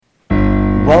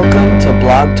Welcome to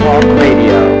Blog Talk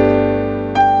Radio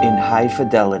in high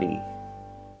fidelity.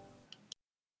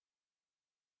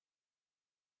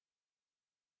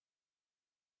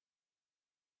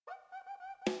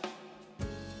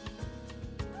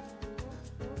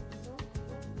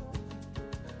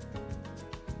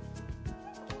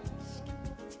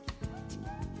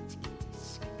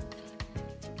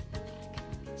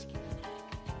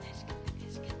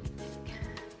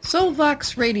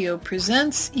 Soulvox Radio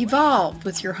presents Evolve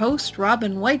with your host,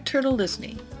 Robin White Turtle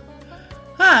Lysne.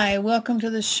 Hi, welcome to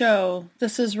the show.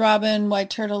 This is Robin White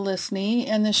Turtle Lysne,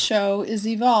 and the show is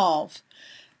Evolve.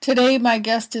 Today, my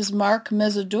guest is Mark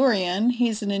Mezzadorian.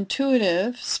 He's an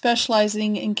intuitive,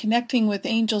 specializing in connecting with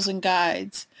angels and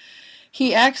guides.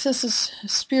 He accesses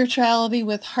spirituality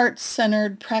with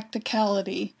heart-centered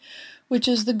practicality, which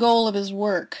is the goal of his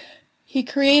work. He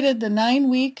created the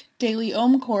 9-week daily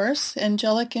Om course,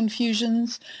 Angelic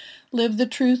Infusions, Live the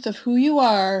Truth of Who You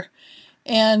Are,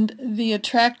 and the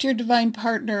Attract Your Divine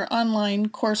Partner online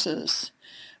courses.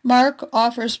 Mark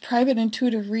offers private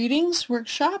intuitive readings,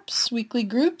 workshops, weekly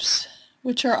groups,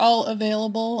 which are all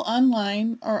available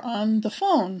online or on the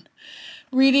phone.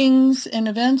 Readings and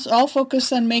events all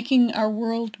focus on making our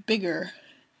world bigger.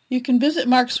 You can visit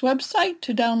Mark's website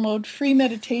to download free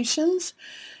meditations,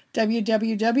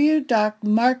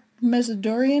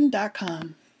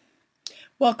 www.markmezzadorian.com.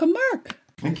 Welcome, Mark.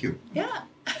 Thank you. Yeah.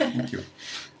 Thank you.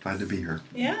 Glad to be here.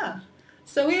 Yeah.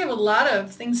 So we have a lot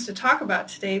of things to talk about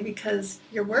today because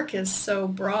your work is so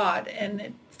broad and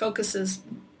it focuses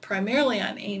primarily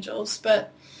on angels,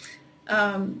 but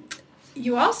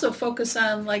you also focus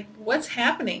on like what's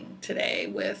happening today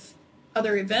with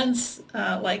other events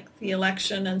like the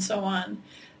election and so on.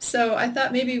 So I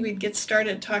thought maybe we'd get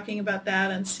started talking about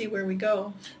that and see where we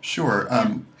go. Sure,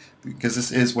 because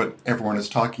this is what everyone is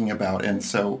talking about. And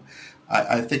so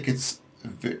I think it's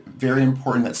very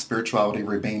important that spirituality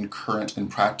remain current and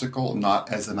practical,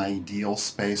 not as an ideal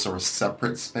space or a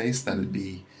separate space, that it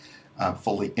be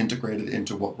fully integrated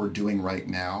into what we're doing right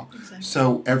now. Exactly.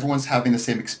 So everyone's having the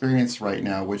same experience right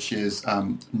now, which is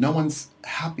no one's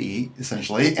happy,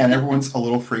 essentially, and everyone's a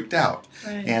little freaked out.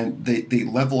 Right. And the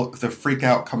level of the freak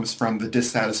out comes from the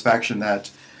dissatisfaction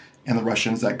that and the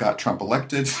Russians that got Trump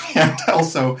elected, and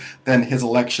also then his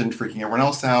election freaking everyone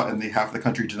else out, and half of the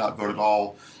country did not vote at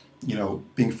all,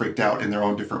 being freaked out in their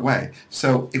own different way.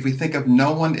 So if we think of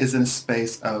no one is in a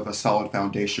space of a solid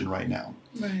foundation right now.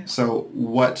 Right. So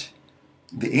what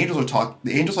the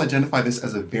angels identify this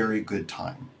as a very good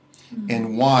time. Mm-hmm.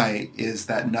 And why is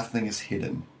that nothing is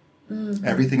hidden. Mm-hmm.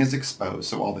 Everything is exposed.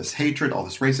 So all this hatred, all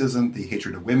this racism, the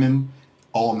hatred of women,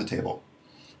 all on the table.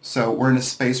 So we're in a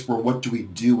space where what do we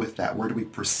do with that? Where do we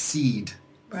proceed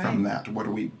from that? What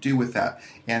do we do with that?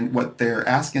 And what they're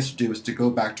asking us to do is to go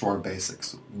back to our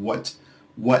basics. What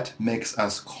makes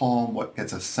us calm? What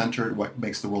gets us centered? What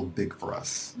makes the world big for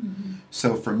us? Mm-hmm.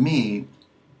 So for me,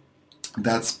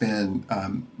 that's been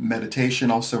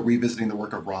meditation, also revisiting the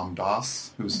work of Ram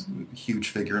Dass, who's a huge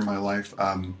figure in my life,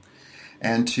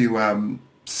 and to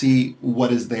see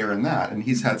what is there in that. And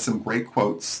he's had some great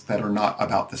quotes that are not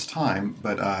about this time,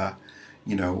 but,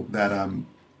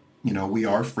 we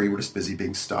are free, we're just busy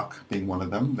being stuck, being one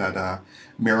of them, that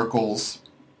miracles,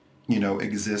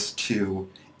 exist to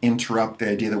interrupt the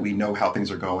idea that we know how things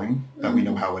are going, that we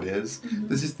know how it is. Mm-hmm.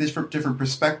 This is different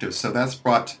perspectives. So that's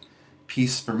brought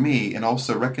peace for me, and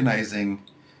also recognizing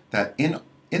that in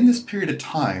this period of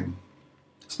time,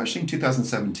 especially in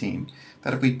 2017,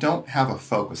 that if we don't have a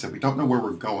focus, if we don't know where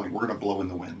we're going, we're going to blow in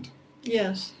the wind.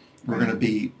 Yes. We're going to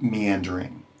be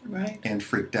meandering and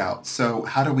freaked out. So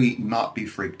how do we not be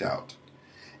freaked out?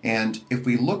 And if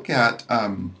we look at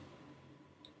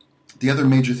the other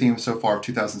major theme so far of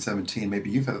 2017, maybe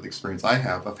you've had the experience I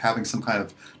have, of having some kind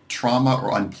of trauma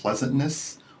or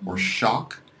unpleasantness or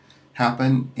shock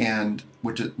happen, and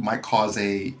which it might cause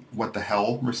a what the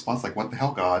hell response, like what the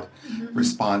hell God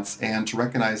response, and to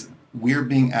recognize we're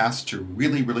being asked to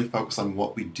really, really focus on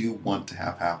what we do want to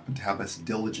have happen, to have this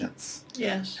diligence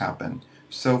happen.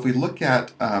 So if we look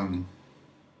at, the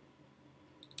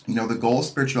goal of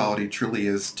spirituality truly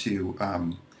is to,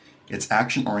 it's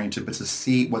action-oriented, but to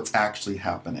see what's actually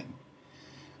happening.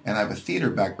 And I have a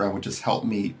theater background, which has helped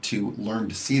me to learn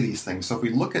to see these things. So if we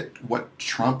look at what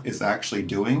Trump is actually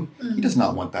doing, he does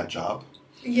not want that job.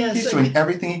 Yes. He's doing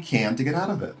everything he can to get out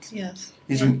of it. Yes.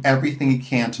 He's doing everything he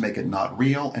can to make it not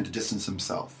real and to distance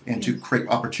himself and to create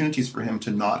opportunities for him to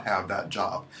not have that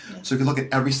job. Yes. So if you look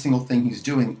at every single thing he's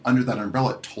doing under that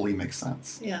umbrella, it totally makes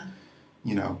sense. Yeah.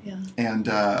 And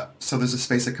so there's a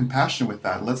space of compassion with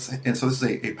that. And so this is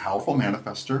a powerful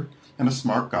manifester and a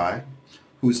smart guy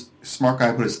who is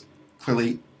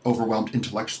clearly overwhelmed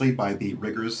intellectually by the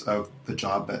rigors of the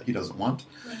job that he doesn't want.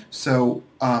 Right. So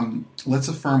let's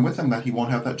affirm with him that he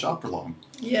won't have that job for long.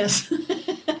 Yes.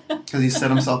 Because he set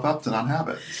himself up to not have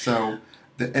it. So,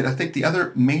 and I think the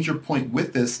other major point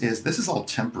with this is all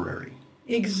temporary.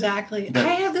 Exactly. That,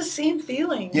 I have the same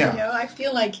feeling. Yeah. You know, I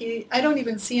feel like I don't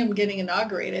even see him getting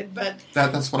inaugurated, but...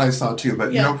 That's what I saw too,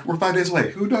 but yeah. you know, we're 5 days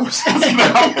late. Who knows what's going to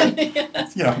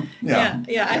happen?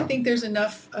 Yeah. I think there's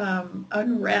enough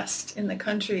unrest in the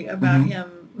country about mm-hmm.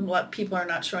 him. A lot of people are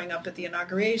not showing up at the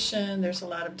inauguration. There's a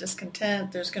lot of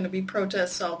discontent. There's going to be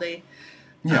protests all day.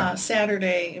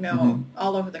 Saturday, you know, mm-hmm.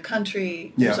 all over the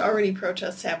country. Yeah. There's already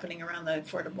protests happening around the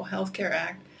Affordable Health Care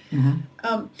Act.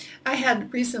 Mm-hmm. I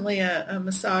had recently a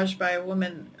massage by a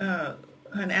woman,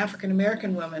 an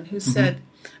African-American woman, who mm-hmm. said,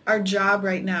 our job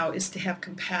right now is to have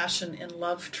compassion and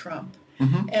love Trump.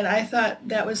 Mm-hmm. And I thought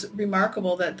that was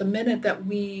remarkable, that the minute that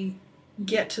we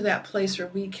get to that place where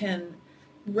we can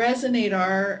resonate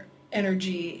our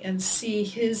energy and see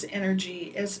his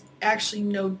energy as actually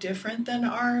no different than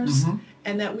ours, mm-hmm.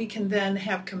 and that we can then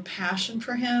have compassion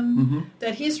for him, mm-hmm.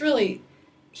 that he's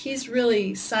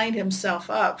really signed himself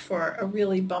up for a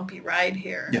really bumpy ride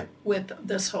here with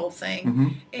this whole thing, mm-hmm.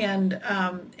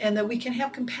 and that we can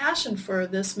have compassion for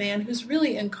this man who's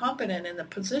really incompetent in the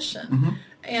position, mm-hmm.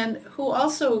 and who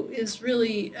also is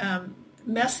really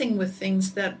messing with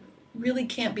things that really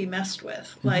can't be messed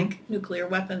with, mm-hmm. like nuclear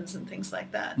weapons and things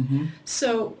like that. Mm-hmm.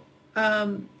 So,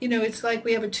 you know, it's like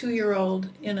we have a 2-year-old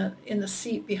in the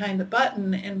seat behind the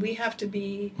button, and we have to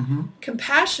be mm-hmm.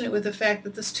 compassionate with the fact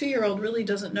that this 2-year-old really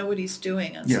doesn't know what he's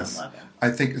doing on some level. I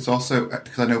think it's also,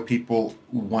 because I know people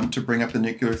want to bring up the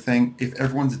nuclear thing, if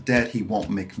everyone's dead, he won't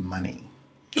make money.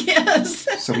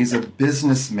 Yes. So he's a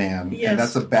businessman, yes. and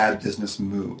that's a bad business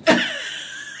move.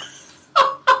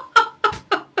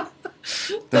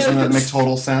 Doesn't that make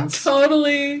total sense?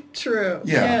 Totally true.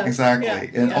 Yeah, exactly.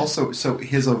 Yeah, and also, so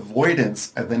his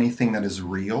avoidance of anything that is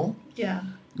real,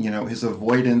 you know, his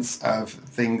avoidance of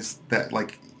things that,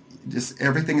 like, just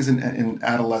everything is in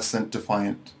adolescent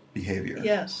defiant behavior.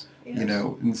 Yes. You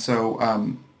know, and so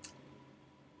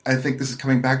I think this is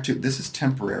coming back to, this is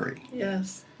temporary.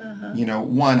 Yes. Uh-huh. You know,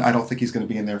 one, I don't think he's going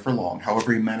to be in there for long,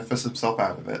 however he manifests himself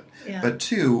out of it. Yeah. But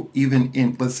two, even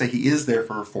in, let's say he is there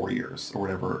for 4 years or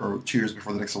whatever, or 2 years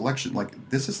before the next election, like,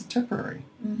 this is temporary,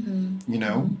 mm-hmm. you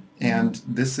know, mm-hmm. and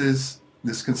this is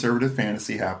this conservative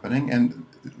fantasy happening, and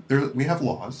we have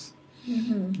laws,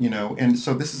 mm-hmm. you know, and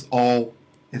so this is all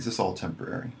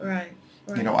temporary. Right.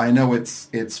 You know, I know it's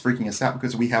freaking us out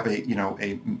because we have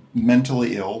a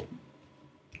mentally ill,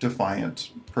 defiant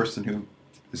person who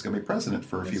is going to be president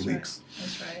for a few weeks.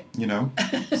 That's right. You know,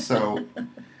 so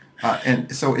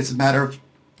and so it's a matter of,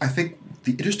 I think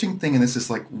the interesting thing in this is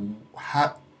like,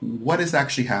 what is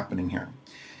actually happening here,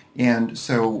 and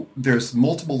so there's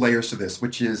multiple layers to this,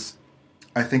 which is,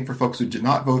 I think for folks who did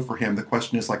not vote for him, the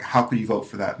question is like, how could you vote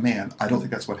for that man? I don't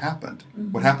think that's what happened.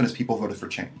 Mm-hmm. What happened is people voted for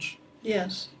change.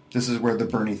 Yes. This is where the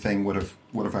Bernie thing would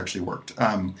have actually worked.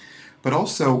 But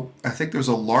also, I think there's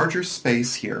a larger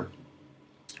space here,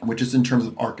 which is in terms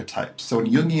of archetypes. So in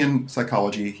Jungian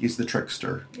psychology, he's the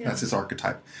trickster. Yeah. That's his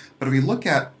archetype. But if we look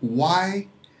at why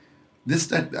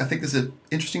this, I think this is an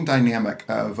interesting dynamic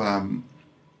of,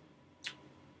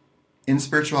 in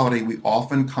spirituality, we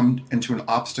often come into an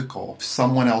obstacle of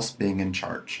someone else being in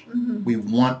charge. Mm-hmm. We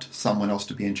want someone else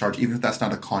to be in charge, even if that's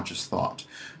not a conscious thought.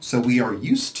 So we are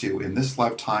used to, in this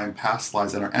lifetime, past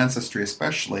lives, and our ancestry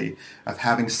especially, of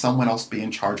having someone else be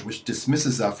in charge, which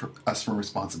dismisses us from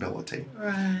responsibility.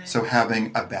 Right. So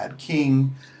having a bad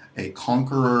king, a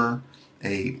conqueror,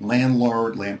 a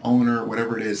landlord, landowner,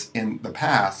 whatever it is in the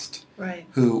past, right.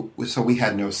 So we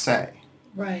had no say.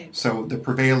 Right. So the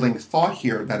prevailing thought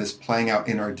here that is playing out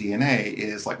in our DNA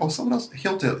is like, oh, someone else,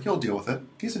 he'll deal with it.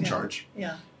 He's in charge.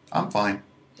 Yeah. I'm fine.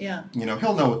 Yeah. You know,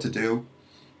 he'll know what to do.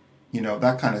 You know,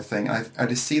 that kind of thing. I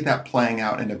just see that playing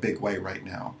out in a big way right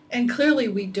now. And clearly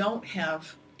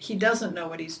he doesn't know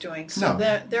what he's doing. So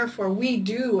therefore we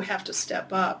do have to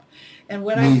step up. And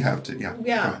what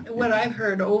I've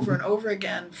heard over and over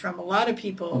again from a lot of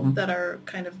people mm-hmm. that are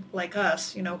kind of like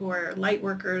us, you know, who are light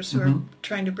workers, who mm-hmm. are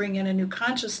trying to bring in a new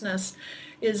consciousness,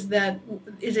 is that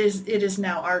it is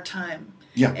now our time.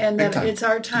 Yeah, and that it's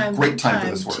our time,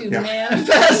 to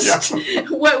manifest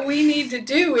what we need to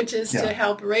do, which is to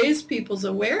help raise people's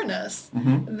awareness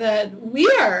mm-hmm. that we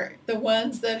are the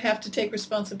ones that have to take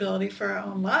responsibility for our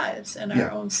own lives and our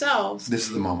own selves. This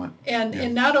is the moment.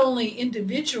 And not only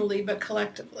individually, but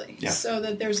collectively. Yeah. So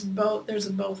that there's a both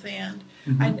and.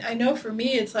 Mm-hmm. I know for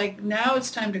me, it's like now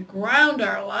it's time to ground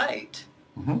our light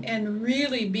mm-hmm. and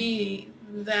really be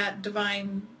that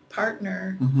divine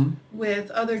partner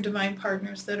with other divine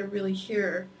partners that are really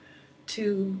here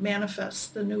to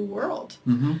manifest the new world.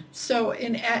 So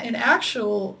in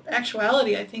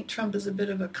actuality, I think Trump is a bit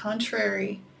of a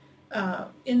contrary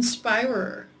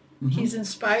inspirer. He's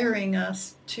inspiring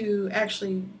us to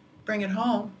actually bring it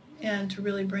home and to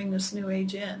really bring this new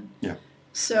age in. Yeah.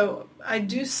 So I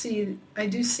do see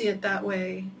it that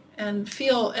way, and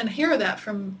feel and hear that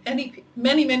from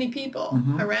many people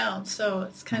around. So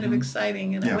it's kind of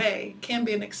exciting in a way. It can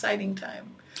be an exciting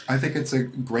time. I think it's a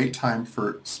great time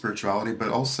for spirituality, but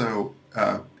also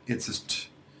it's just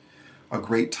a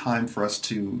great time for us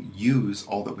to use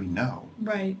all that we know.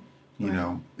 Right. You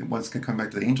know, once can come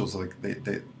back to the angels, like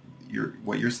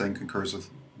what you're saying concurs with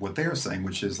what they are saying,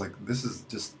 which is like there's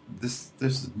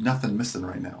nothing missing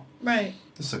right now. Right.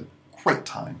 This is a great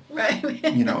time. Right.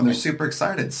 You know, and they're super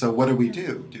excited. So what do we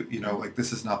do? Like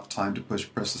this is not the time to press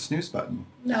the snooze button.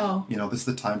 No. You know, this is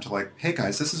the time to like, hey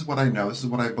guys, this is what I know, this is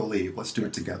what I believe. Let's do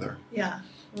it together. Yeah.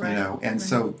 Right. You know, and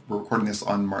so we're recording this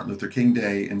on Martin Luther King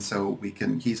Day, and so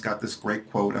he's got this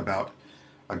great quote about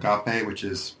agape, which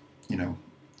is, you know,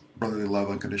 brotherly love,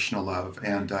 unconditional love,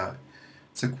 and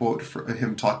it's a quote for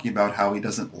him talking about how he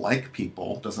doesn't like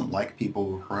people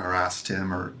who harassed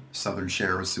him, or Southern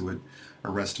sheriffs who would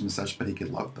arrest him and such, but he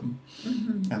could love them.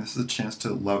 And this is a chance to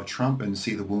love Trump and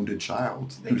see the wounded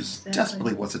child who just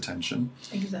desperately wants attention.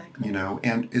 Exactly. You know,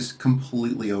 and is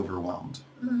completely overwhelmed.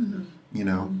 You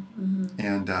know,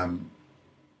 and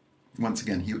once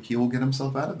again, he will get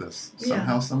himself out of this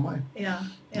somehow, some way. Yeah.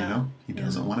 You know, he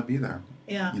doesn't want to be there.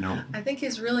 Yeah. You know, I think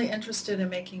he's really interested in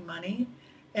making money.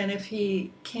 And if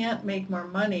he can't make more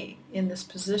money in this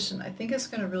position, I think it's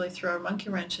going to really throw a monkey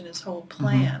wrench in his whole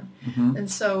plan.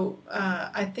 And so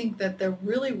I think that there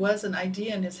really was an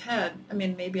idea in his head. I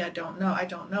mean, maybe I don't know.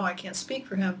 I can't speak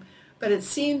for him. But it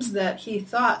seems that he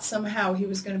thought somehow he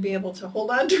was going to be able to hold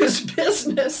on to his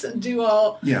business and do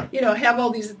all, have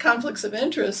all these conflicts of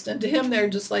interest. And to him, they're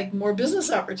just like more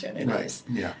business opportunities.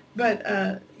 Right. Yeah. But,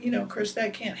 of course,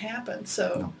 that can't happen.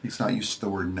 So no, he's not used to the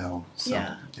word no. So,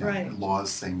 right.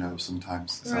 Laws say no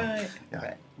sometimes. So,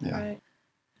 Right.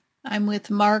 I'm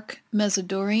with Mark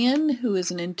Mezzadorian, who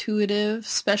is an intuitive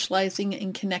specializing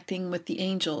in connecting with the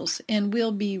angels. And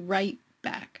we'll be right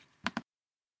back.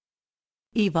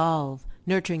 Evolve,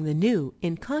 nurturing the new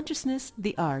in consciousness,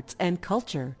 the arts, and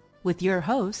culture, with your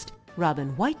host, Robin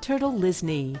White Turtle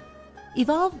Lysne.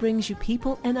 Evolve brings you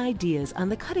people and ideas on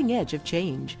the cutting edge of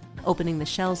change, opening the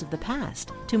shells of the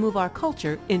past to move our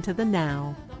culture into the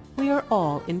now. We are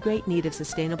all in great need of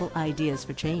sustainable ideas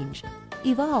for change.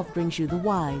 Evolve brings you the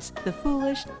wise, the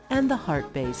foolish, and the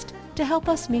heart-based to help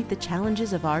us meet the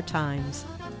challenges of our times.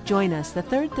 Join us the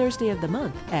third Thursday of the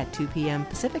month at 2 p.m.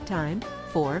 Pacific Time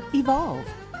for Evolve.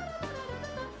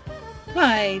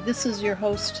 Hi, this is your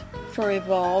host for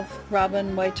Evolve,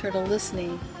 Robin White Turtle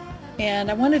Lysne,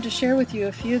 and I wanted to share with you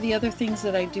a few of the other things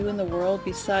that I do in the world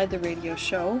beside the radio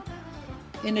show.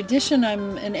 In addition,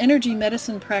 I'm an energy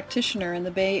medicine practitioner in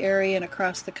the Bay Area and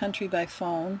across the country by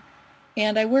phone,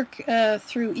 and I work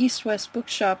through East West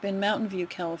Bookshop in Mountain View,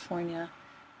 California,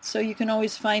 so you can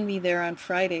always find me there on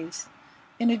Fridays.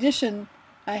 In addition,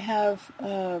 I have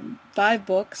 5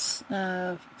 books.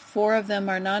 4 of them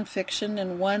are nonfiction,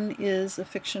 and one is a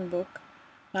fiction book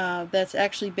that's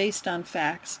actually based on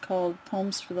facts called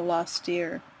Poems for the Lost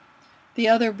Deer. The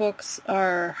other books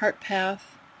are Heart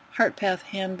Path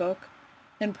Handbook,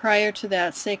 and prior to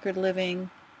that, Sacred Living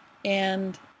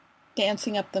and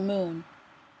Dancing Up the Moon.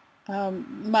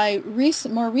 My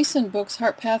more recent books,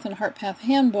 Heart Path and Heart Path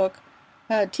Handbook,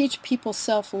 teach people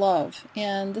self-love,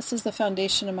 and this is the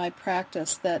foundation of my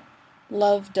practice, that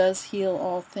love does heal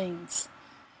all things.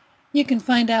 You can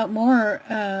find out more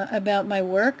about my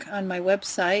work on my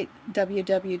website,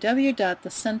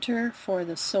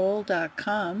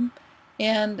 www.thecenterforthesoul.com,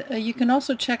 and you can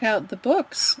also check out the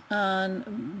books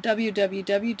on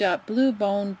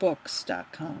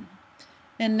www.bluebonebooks.com.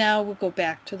 And now we'll go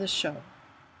back to the show.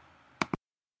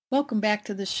 Welcome back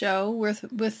to the show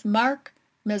with Mark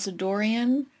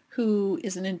Mezzadorian, who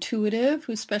is an intuitive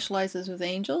who specializes with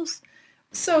angels.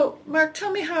 So, Mark,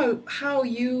 tell me how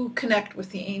you connect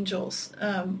with the angels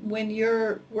when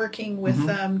you're working with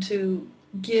them to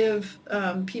give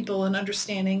people an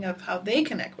understanding of how they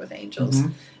connect with angels.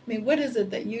 I mean, what is it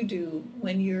that you do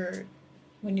when you're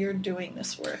doing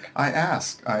this work? I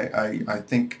ask. I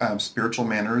think spiritual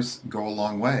manners go a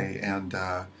long way, and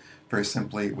very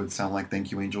simply, it would sound like,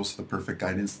 thank you, angels, for the perfect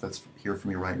guidance that's here for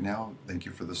me right now. Thank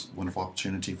you for this wonderful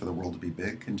opportunity for the world to be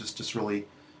big, and just really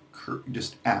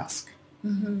just ask.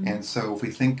 And so if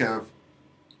we think of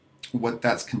what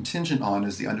that's contingent on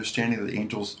is the understanding that the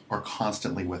angels are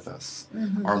constantly with us.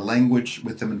 Mm-hmm. Our language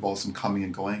with them involves some coming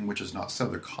and going, which is not so.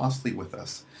 They're constantly with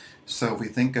us. So if we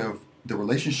think of the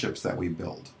relationships that we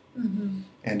build, Mm-hmm.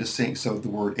 and just saying, so the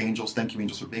word angels, thank you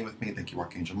angels for being with me, thank you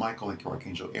Archangel Michael, thank you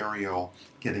Archangel Ariel,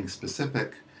 getting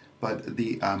specific, but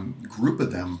the group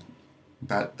of them,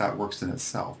 that works in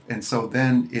itself. And so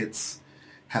then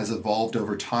has evolved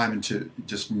over time into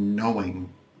just knowing.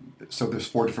 So there's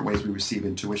 4 different ways we receive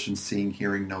intuition: seeing,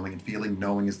 hearing, knowing, and feeling.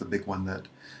 Knowing is the big one that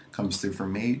comes through for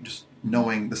me. Just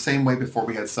knowing, the same way before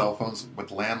we had cell phones with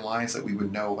landlines, that we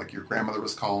would know, like your grandmother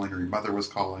was calling or your mother was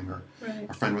calling or Right.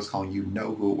 a friend was calling, you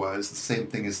know who it was. The same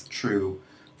thing is true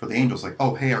for the angels, like,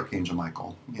 oh, hey, Archangel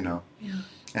Michael, Yeah.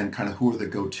 and kind of who are the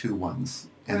go-to ones.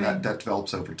 And Right. that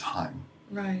develops over time.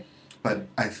 Right. But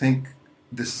I think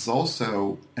this is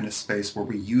also in a space where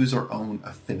we use our own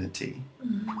affinity.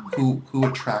 Mm-hmm. Who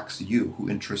attracts you, who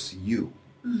interests you,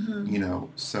 Mm-hmm.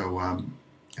 So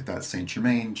if that's Saint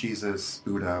Germain, Jesus,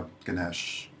 Buddha,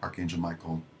 Ganesh, Archangel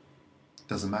Michael,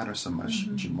 doesn't matter so much.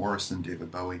 Mm-hmm. Jim Morrison,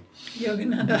 David Bowie,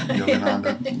 Yogananda.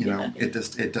 Yogananda,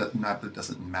 it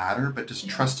doesn't matter, but just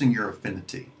Yeah. trusting your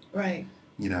affinity, Right.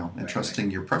 and Right,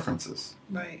 trusting your preferences.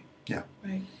 Right. Yeah.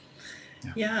 Right.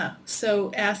 Yeah. Yeah.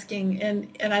 So asking,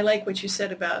 and I like what you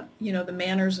said about, the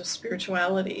manners of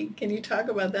spirituality. Can you talk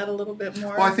about that a little bit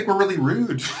more? Well, I think we're really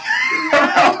rude.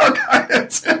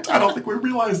 I don't think we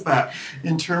realize that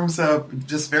in terms of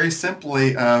just very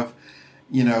simply of,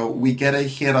 we get a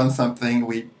hit on something,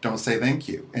 we don't say thank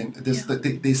you. And this, Yeah.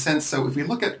 the sense, so if we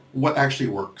look at what actually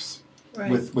works Right.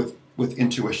 with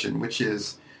intuition, which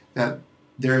is that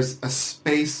there's a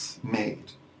space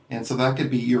made. And so that could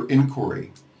be your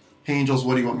inquiry. Hey, angels,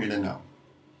 what do you want me to know?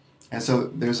 And so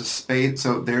there's a space,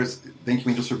 thank you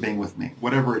angels for being with me,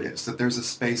 whatever it is, that there's a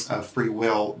space of free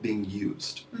will being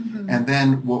used. Mm-hmm. And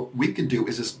then what we could do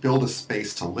is just build a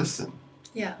space to listen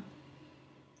Yeah.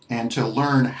 and to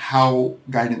learn how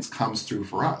guidance comes through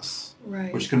for us,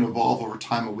 Right. which can evolve over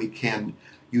time, and we can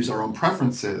use our own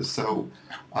preferences. So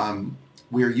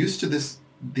we're used to this.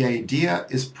 The idea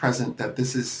is present that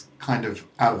this is kind of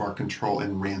out of our control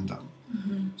and random.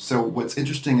 Mm-hmm. So what's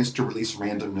interesting is to release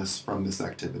randomness from this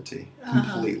activity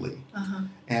completely Uh-huh.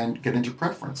 and get into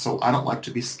preference. So I don't like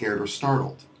to be scared or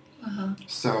startled. Uh-huh.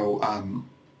 So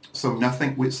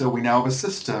nothing. So we now have a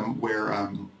system where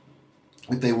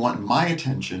if they want my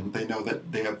attention, they know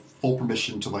that they have full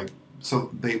permission to So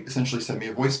they essentially send me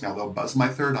a voicemail. They'll buzz my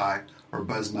third eye or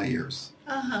buzz my ears,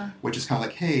 Uh-huh. which is kind of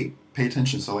like, hey, pay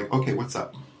attention. So okay, what's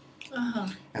up? Uh-huh.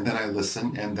 And then I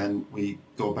listen, and then we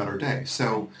go about our day.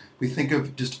 So we think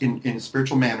of just in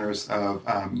spiritual manners of,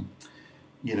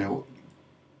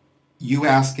 you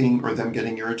asking or them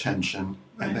getting your attention,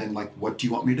 Right. and then what do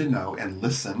you want me to know? And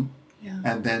listen, Yeah.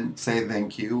 and then say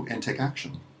thank you and take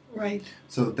action. Right.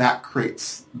 So that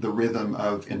creates the rhythm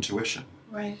of intuition.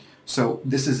 Right. So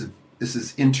this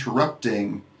is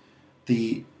interrupting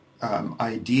the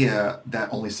idea that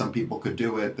only some people could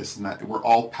do it. This and that. We're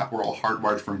all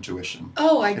hardwired for intuition.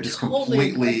 Oh, I It is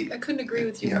totally, completely- I couldn't agree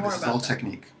with you Yeah, more this is about all that.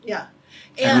 technique Yeah.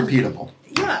 and repeatable.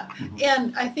 Yeah. Mhm.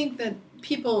 And I think that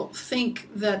people think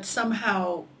that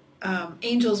somehow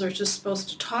angels are just supposed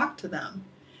to talk to them.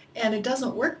 And it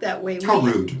doesn't work that way. How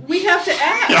rude. We have to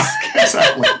ask. Yeah,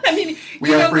 exactly. I mean, We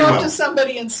you have don't free go up will. to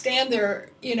somebody and stand there,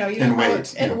 you And don't go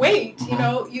wait, and yeah. wait.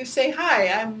 Mhm. You say, hi,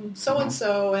 I'm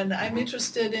so-and-so, and I'm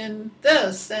interested in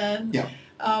this. And, Yeah.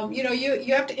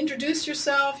 you have to introduce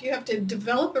yourself. You have to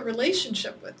develop a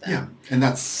relationship with them. Yeah, and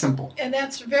that's simple. And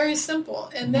that's very simple.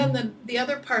 And then the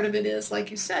other part of it is, like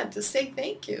you said, to say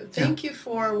thank you. Thank you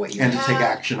for what you And have. to take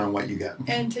action on what you get.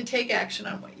 And to take action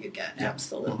on what you get. Yeah.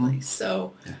 Absolutely. Mhm.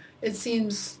 So Yeah. it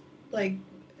seems like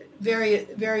very,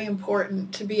 very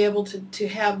important to be able to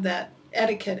have that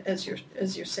etiquette, as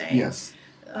you're saying. Yes.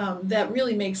 That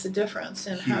really makes a difference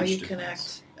in how you Huge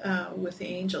connect with the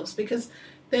angels, because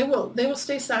they will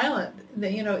stay silent.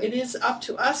 It is up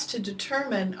to us to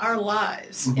determine our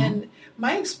lives. Mhm. And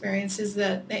my experience is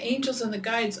that the angels and the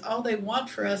guides, all they want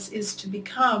for us is to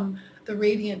become the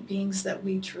radiant beings that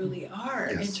we truly are,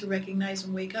 Yes. and to recognize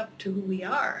and wake up to who we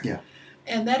are. Yeah.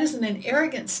 And that isn't an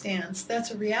arrogant stance. That's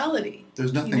a reality.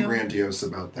 There's nothing grandiose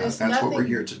about that. There's That's what we're nothing-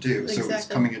 here to do. So it's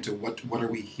Exactly. coming into what are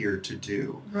we here to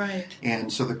do? Right.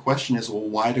 And so the question is, well,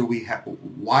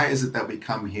 why is it that we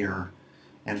come here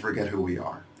and forget who we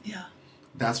are? Yeah.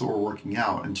 That's what we're working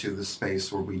out into the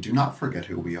space where we do not forget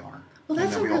who we are. Well, And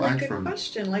that's that a we all really act good from.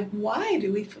 question. Like, why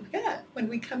do we forget when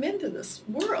we come into this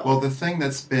world? Well, the thing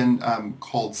that's been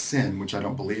called sin, which I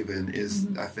don't believe in, is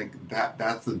Mhm. I think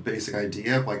that's the basic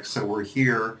idea of so we're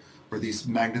here, we're these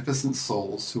magnificent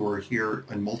souls who are here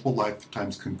in multiple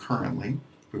lifetimes concurrently,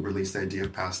 we release the idea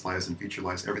of past lives and future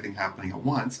lives, everything happening at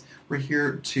once. We're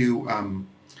here to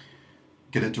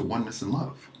get into oneness and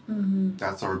love.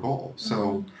 That's our goal.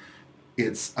 So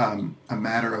it's a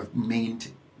matter of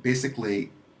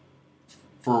basically,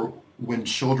 for when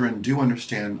children do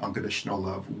understand unconditional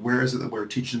love, where is it that we're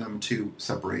teaching them to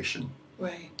separation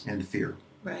and fear?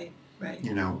 Right.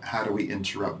 How do we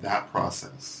interrupt that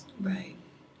process? Right.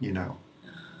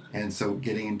 And so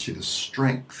getting into the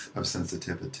strength of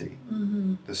sensitivity,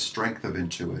 the strength of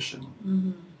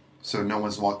intuition. So no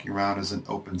one's walking around as an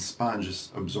open sponge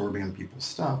just absorbing other people's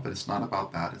stuff, but it's not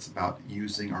about that. It's about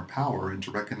using our power and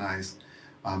to recognize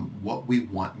what we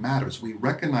want matters. We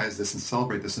recognize this and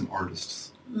celebrate this in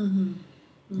artists.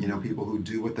 People who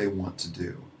do what they want to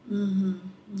do.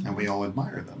 And we all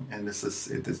admire them. And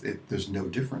there's no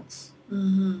difference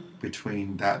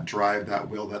between that drive, that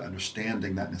will, that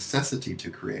understanding, that necessity to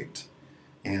create,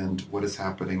 and what is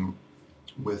happening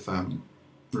with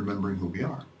remembering who we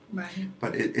are. Right.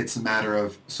 But it's a matter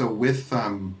of, so with,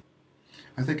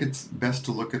 I think it's best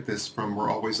to look at this from,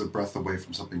 we're always a breath away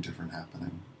from something different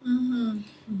happening.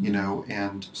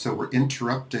 And so we're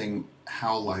interrupting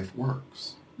how life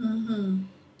works.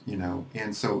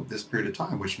 And so this period of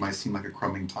time, which might seem like a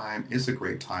crumbing time, is a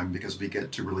great time because we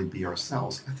get to really be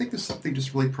ourselves. I think there's something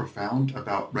just really profound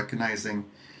about recognizing,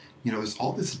 there's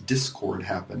all this discord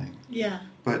happening. Yeah.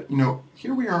 But,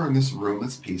 here we are in this room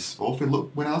that's peaceful. If we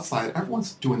went outside,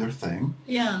 everyone's doing their thing.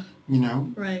 Yeah.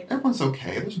 Right. Everyone's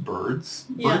okay. There's birds.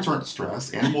 Birds aren't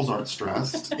stressed. Animals aren't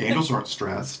stressed. Angels aren't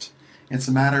stressed. It's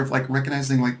a matter of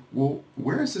recognizing well,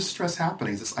 where is this stress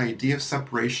happening? This idea of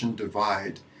separation,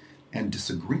 divide, and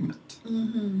disagreement.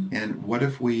 And what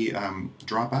if we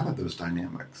drop out of those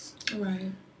dynamics?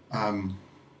 Right.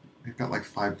 We've got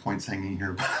 5 points hanging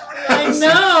here. I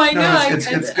know.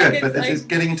 It's good, but it's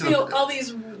getting into all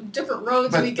these different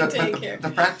roads we can take here.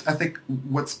 I think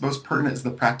what's most pertinent is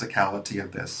the practicality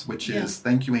of this, which is,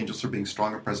 thank you, angels, for being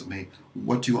strong and present with me.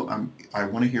 What do you? I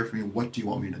want to hear from you. What do you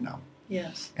want me to know?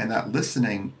 Yes. And that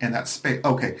listening and that space.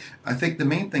 Okay, I think the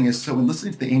main thing is, so in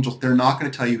listening to the angels, they're not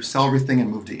going to tell you sell everything and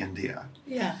move to India.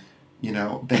 Yeah.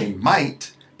 They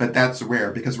might, but that's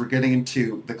rare because we're getting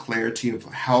into the clarity of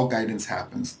how guidance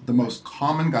happens. The most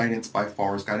common guidance by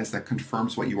far is guidance that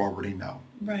confirms what you already know.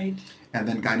 Right. And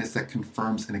then guidance that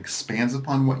confirms and expands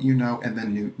upon what you know, and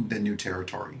then new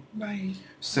territory. Right.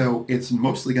 So it's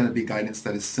mostly going to be guidance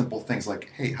that is simple things like,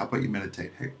 hey, how about you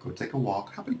meditate? Hey, go take a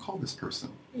walk. How about you call this person?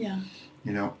 Yeah.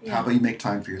 How about you make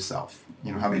time for yourself?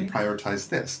 How about you prioritize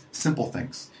this? Simple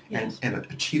things. Yes. And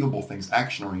achievable things,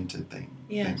 action-oriented things.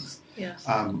 Yes.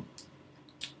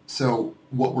 So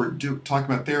what we're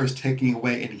talking about there is taking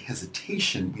away any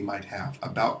hesitation we might have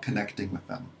about connecting with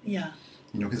them. Yeah.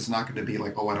 Because it's not going to be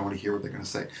like, oh, I don't want to hear what they're going to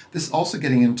say. This is also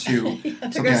getting into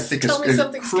something I think is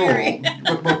cruel.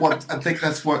 But what I think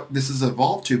that's what this has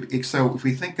evolved to. So if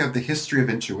we think of the history of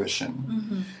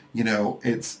intuition,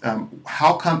 it's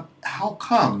how come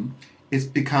it's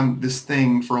become this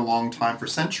thing for a long time, for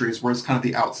centuries, where it's kind of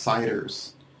the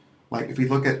outsiders. Like if we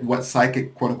look at what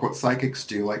quote unquote psychics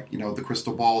do, the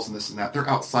crystal balls and this and that, they're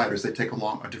outsiders. They take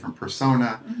along a different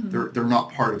persona. They're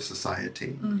not part of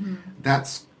society.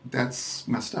 That's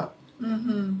messed up.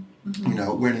 When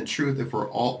in truth, if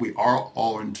we are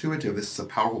all intuitive, this is a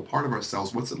powerful part of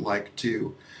ourselves. What's it like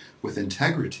to, with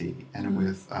integrity and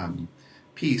with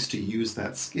peace, to use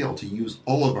that skill, to use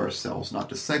all of ourselves, not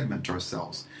to segment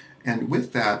ourselves. And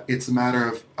with that, it's a matter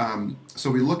of, so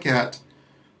we look at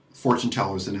fortune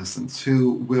tellers, in essence,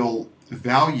 who will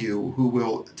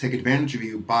take advantage of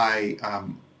you by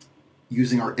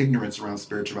using our ignorance around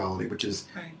spirituality, which is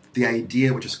the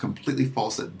idea, which is completely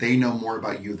false, that they know more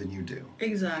about you than you do.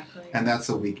 Exactly. And that's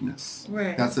a weakness.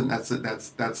 Right. That's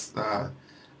a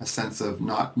sense of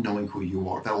not knowing who you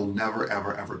are. That will never,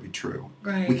 ever, ever be true.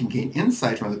 Right. We can gain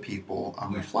insight from other people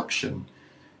on reflection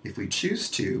if we choose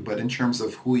to, but in terms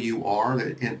of who you are,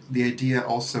 the idea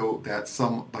also that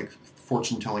some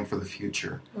fortune telling for the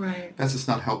future. Right. That's just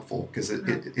not helpful because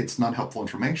it's not helpful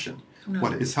information. No.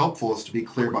 What is helpful is to be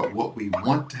clear about what we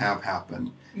want to have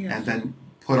happen, and then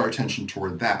put our attention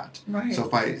toward that. Right. So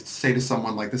if I say to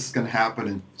someone this is going to happen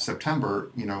in September,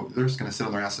 they're just going to sit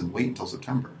on their ass and wait until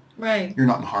September. Right. You're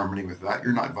not in harmony with that.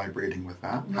 You're not vibrating with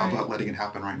that. Right. How about letting it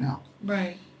happen right now?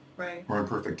 Right. Right. We're in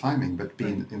perfect timing, but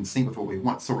being in sync with what we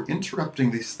want. So we're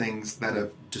interrupting these things that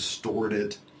have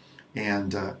distorted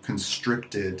and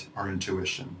constricted our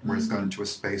intuition, where it's gone into a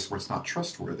space where it's not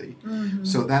trustworthy.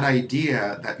 So that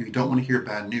idea that you don't want to hear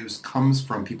bad news comes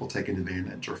from people taking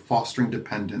advantage or fostering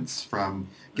dependence from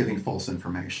giving false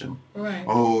information. Right.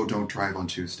 Oh, don't drive on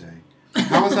Tuesday.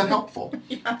 How is that helpful?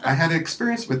 I had an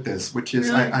experience with this, which is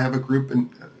Really? I have a group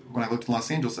when I lived in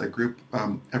Los Angeles, a group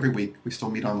every week, we still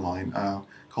meet online,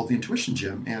 called the Intuition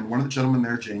Gym. And one of the gentlemen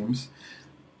there, James,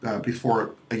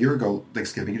 before a year ago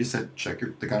Thanksgiving, he just said,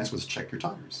 the guidance was check your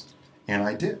tires. And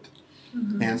I did.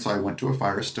 Mm-hmm. And so I went to a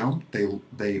Firestone.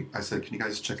 I said, can you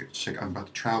guys check, I'm about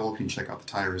to travel, can you check out the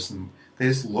tires? And they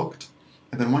just looked.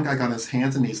 And then one guy got his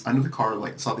hands and knees under the car,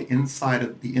 like saw the inside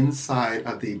of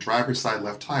the driver's side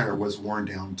left tire was worn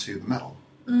down to the metal.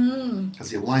 Because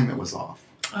the alignment was off.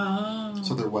 Oh.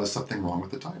 So there was something wrong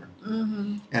with the tire.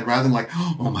 Mm-hmm. And rather than like,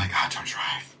 oh my God, don't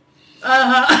drive.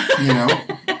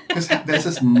 Because that's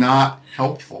just not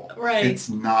helpful. Right. It's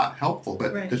not helpful.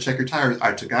 But to check your tires,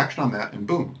 I took action on that and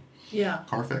boom. Yeah.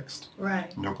 Car fixed.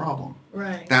 Right. No problem.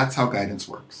 Right. That's how guidance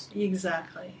works.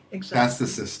 Exactly. That's the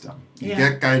system. You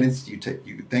get guidance, you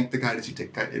thank the guidance, you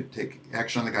take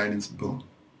action on the guidance, boom.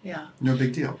 Yeah. No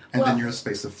big deal. And then you're in a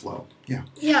space of flow. Yeah.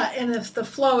 Yeah, and if the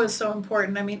flow is so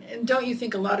important, I mean, and don't you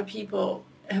think a lot of people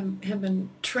have been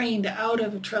trained out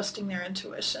of trusting their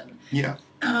intuition? Yeah.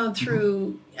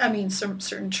 Through, some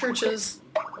certain churches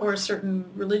or certain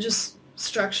religious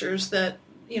structures that,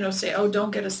 say, oh,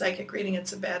 don't get a psychic reading,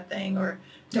 it's a bad thing, or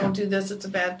don't do this, it's a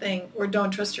bad thing, or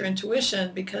don't trust your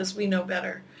intuition because we know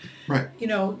better. Right.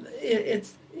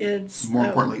 It's more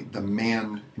importantly, the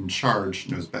man in charge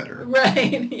knows better.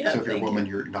 Right. Yeah. So if you're a woman,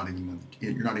 you're not even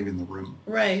in the room.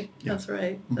 Right. Yeah. That's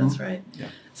right. Mm-hmm. That's right. Yeah.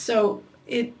 So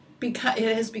it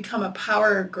has become a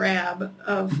power grab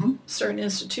of certain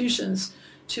institutions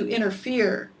to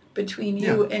interfere between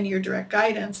you and your direct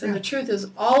guidance. And the truth is,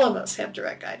 all of us have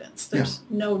direct guidance. There's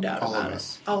no doubt about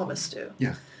it. All of us do.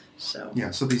 Yeah. So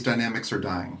these dynamics are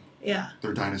dying. Yeah.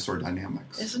 They're dinosaur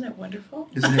dynamics. Isn't it wonderful?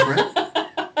 Isn't it great?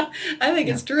 I think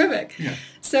it's terrific. Yeah.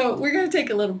 So we're going to take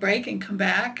a little break and come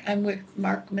back. I'm with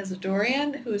Mark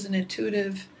Mezzadorian, who is an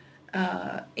intuitive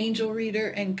angel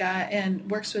reader and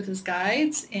works with his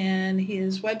guides. And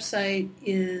his website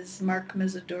is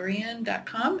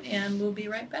markmezzadorian.com, and we'll be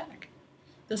right back.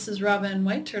 This is Robin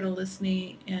White Turtle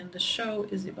Lysne, and the show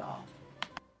is Evolve.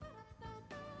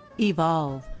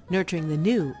 Evolve, nurturing the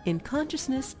new in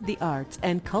consciousness, the arts,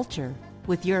 and culture.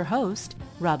 With your host,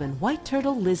 Robin White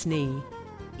Turtle Lysne.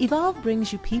 Evolve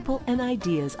brings you people and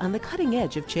ideas on the cutting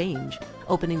edge of change,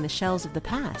 opening the shells of the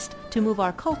past to move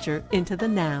our culture into the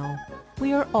now.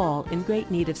 We are all in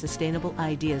great need of sustainable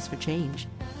ideas for change.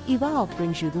 Evolve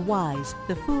brings you the wise,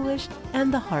 the foolish,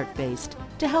 and the heart-based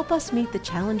to help us meet the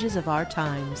challenges of our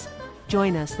times.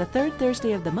 Join us the third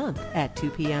Thursday of the month at 2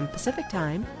 p.m. Pacific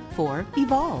Time for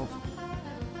Evolve.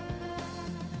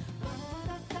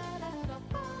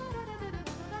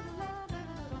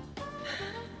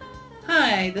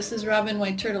 Hi, this is Robin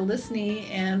White Turtle Lysne,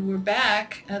 and we're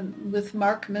back with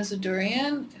Mark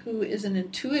Mezzadorian, who is an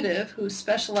intuitive who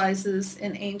specializes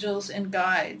in angels and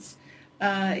guides.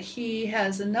 He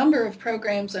has a number of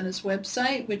programs on his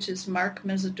website, which is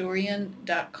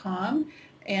markmezzadorian.com,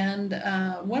 and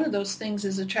one of those things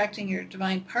is attracting your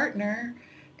divine partner,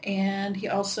 and he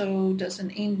also does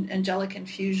an angelic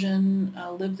infusion,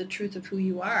 live the truth of who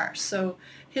you are. So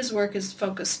his work is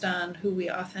focused on who we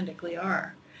authentically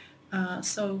are.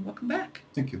 So welcome back.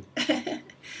 Thank you.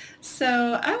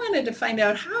 So I wanted to find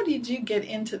out, how did you get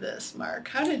into this, Mark?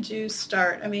 How did you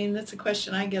start? I mean, that's a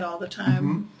question I get all the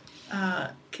time.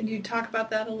 Can you talk about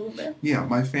that a little bit? Yeah,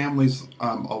 my family's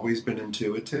always been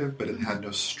intuitive, but it had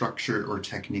no structure or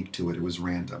technique to it. It was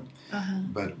random.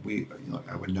 But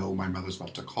I would know my mother's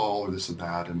about to call or this or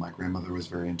that, and my grandmother was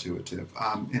very intuitive.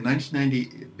 In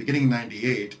 1990, beginning in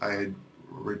 98, I had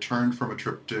returned from a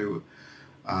trip to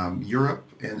Europe,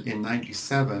 and in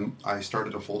 97, I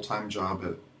started a full-time job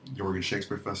at the Oregon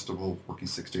Shakespeare Festival, working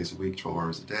 6 days a week, 12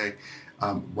 hours a day.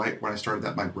 Right when I started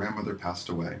that, my grandmother passed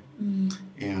away,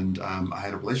 and I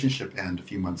had a relationship end a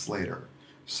few months later.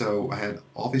 So I had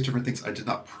all these different things. I did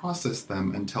not process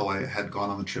them until I had gone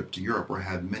on the trip to Europe, where I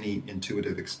had many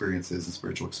intuitive experiences and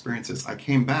spiritual experiences. I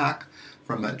came back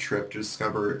from that trip to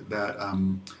discover that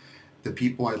the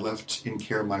people I left in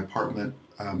care of my apartment,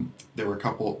 there were a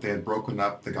couple, they had broken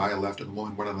up. The guy I left and the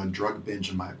woman went on a drug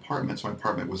binge in my apartment, so my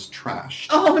apartment was trashed.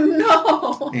 Oh,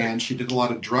 no! And she did a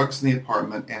lot of drugs in the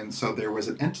apartment, and so there was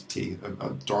an entity, a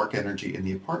dark energy in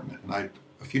the apartment. And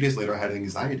a few days later, I had an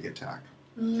anxiety attack.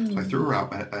 So I threw her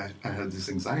out. I had this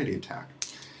anxiety attack,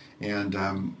 and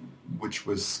which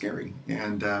was scary.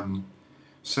 And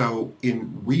so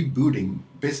in rebooting,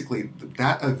 basically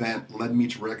that event led me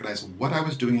to recognize what I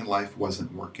was doing in life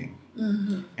wasn't working.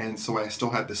 And so I still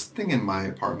had this thing in my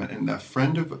apartment, and a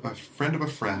friend of a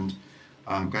friend,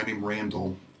 a guy named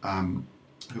Randall,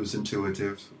 who's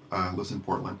intuitive, lives in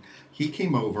Portland, he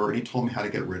came over and he told me how to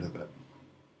get rid of it.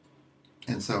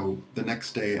 And so the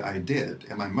next day I did,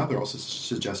 and my mother also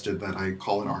suggested that I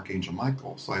call an Archangel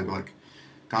Michael. So I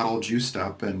got all juiced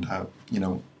up and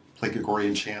play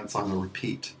Gregorian chants on a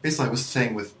repeat. Basically, I was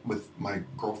staying with my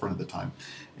girlfriend at the time,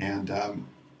 and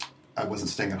I wasn't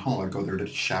staying at home. I'd go there to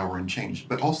shower and change.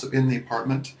 But also in the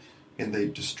apartment, in the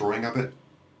destroying of it,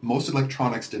 most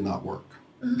electronics did not work.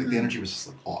 The energy was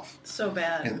just off. So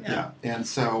bad. And, and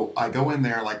so I go in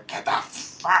there like, get the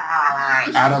fuck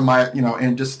out of my,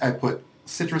 and just I put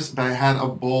citrus, but I had a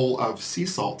bowl of sea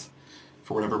salt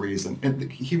for whatever reason.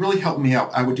 And he really helped me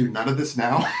out. I would do none of this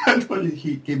now, but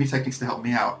he gave me techniques to help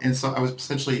me out. And so I was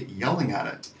essentially yelling at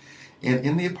it. And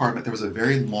in the apartment, there was a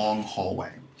very long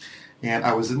hallway. And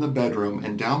I was in the bedroom,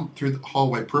 and down through the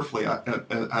hallway, peripherally, out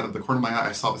of the corner of my eye,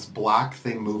 I saw this black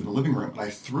thing move in the living room. And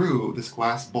I threw this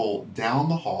glass bowl down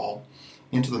the hall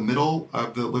into the middle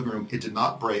of the living room. It did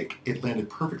not break. It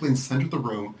landed perfectly in the center of the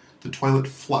room. The toilet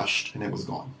flushed, and it was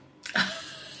gone.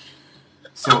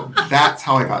 So that's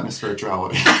how I got into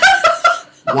spirituality.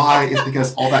 Why? It's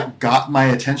because all that got my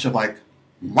attention, like,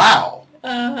 wow.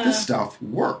 This stuff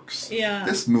works. Yeah.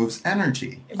 This moves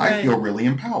energy. Right. I feel really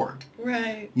empowered.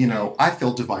 Right. I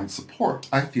feel divine support.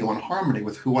 I feel in harmony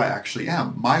with who I actually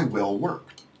am. My will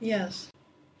worked. Yes.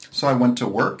 So I went to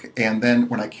work, and then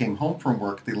when I came home from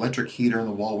work, the electric heater in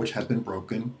the wall, which had been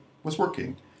broken, was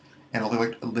working. And all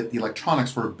the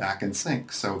electronics were back in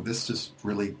sync. So this just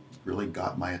really, really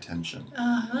got my attention.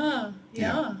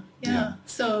 Yeah.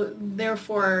 So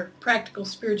therefore, practical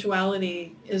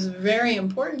spirituality is very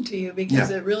important to you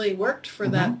because it really worked for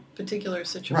that particular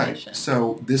situation. Right.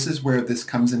 So this is where this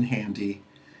comes in handy.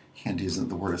 Handy isn't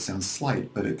the word, it sounds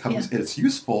slight, but it's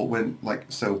useful when,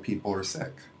 so people are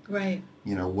sick. Right.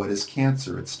 What is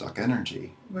cancer? It's stuck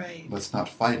energy. Right. Let's not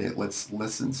fight it. Let's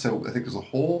listen. So I think there's a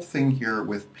whole thing here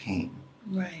with pain.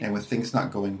 Right. And with things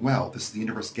not going well. This is the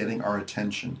universe getting our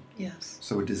attention. Yes.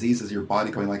 So a disease is your body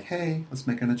going like, hey, let's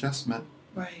make an adjustment.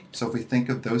 Right. So if we think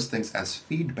of those things as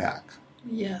feedback.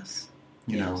 Yes.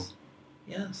 You know.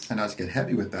 Yes. And not to get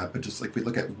heavy with that, but just like we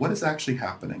look at what is actually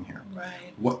happening here.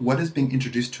 Right. What is being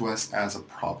introduced to us as a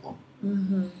problem?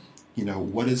 Mm-hmm.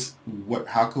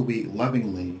 How could we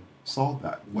lovingly solve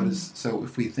that? So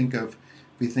if we think of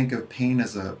pain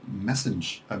as a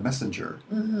messenger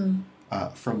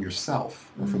from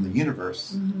yourself or from the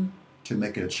universe to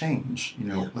make it a change,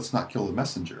 let's not kill the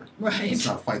messenger. Right. Let's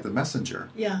not fight the messenger.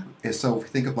 Yeah. And so if we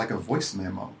think of like a voice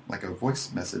memo, like a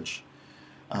voice message,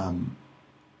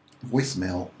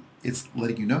 voicemail, it's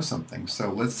letting you know something.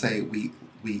 So let's say we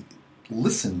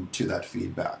listen to that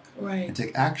feedback and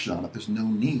take action on it. There's no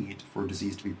need for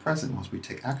disease to be present once we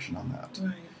take action on that.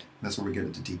 Right. That's where we get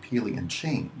into deep healing and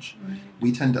change. Right.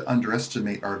 We tend to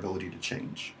underestimate our ability to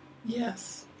change.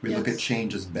 Yes. We look at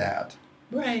change as bad.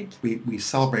 Right. We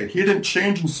celebrate, he didn't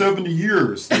change in 70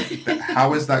 years.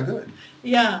 How is that good?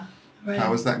 Yeah. Right.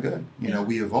 How is that good?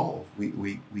 We evolve.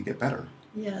 We get better.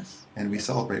 Yes. And we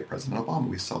celebrate President Obama.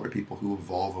 We celebrate people who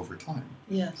evolve over time.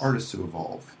 Yes. Artists who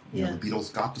evolve. The Yes.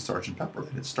 Beatles got to Sgt. Pepper.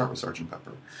 They didn't start with Sgt.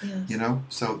 Pepper. Yes.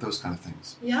 So those kind of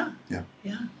things. Yeah. Yeah.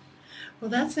 Yeah. Well,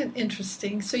 that's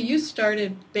interesting. So you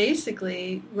started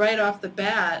basically right off the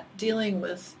bat dealing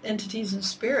with entities and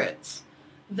spirits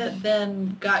that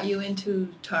then got you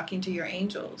into talking to your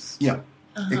angels. Yeah.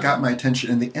 It got my attention.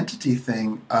 And the entity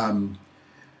thing,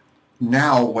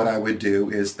 now what I would do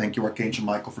is thank you, Archangel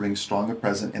Michael, for being strong and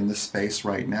present in this space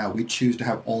right now. We choose to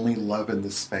have only love in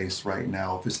this space right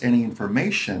now. If there's any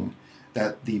information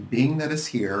that the being that is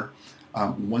here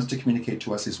wants to communicate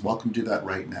to us, is welcome to do that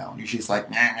right now. Usually it's like,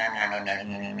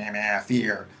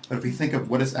 fear. But if we think of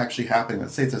what is actually happening,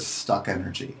 let's say it's a stuck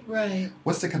energy. Right.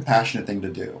 What's the compassionate thing to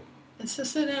do? It's to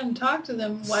sit down and talk to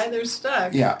them why they're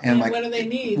stuck. Yeah, and like, what do they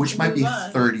need? Which might be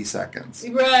on. 30 seconds.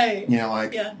 Right.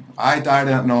 I died, I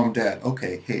don't know I'm dead.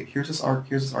 Okay, hey, here's this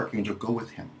archangel, go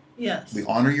with him. Yes. We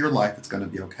honor your life, it's going to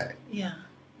be okay. Yeah.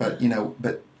 But,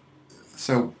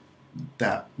 so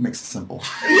that makes it simple.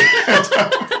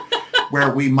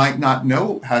 Where we might not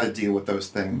know how to deal with those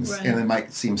things, and it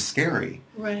might seem scary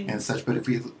and such, but if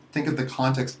we think of the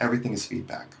context, everything is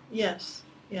feedback. Yes.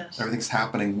 Yes. Everything's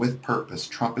happening with purpose.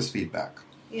 Trump is feedback.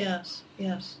 Yes.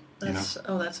 Yes.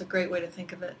 That's a great way to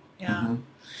think of it. Yeah. Mm-hmm.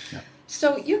 Yeah.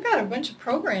 So you've got a bunch of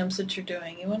programs that you're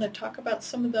doing. You want to talk about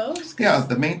some of those? Yeah.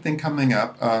 The main thing coming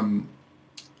up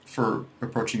for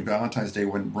approaching Valentine's Day,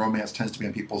 when romance tends to be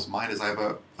on people's mind, is I have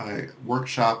a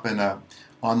workshop and a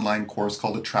online course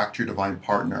called Attract Your Divine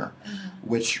Partner,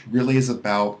 which really is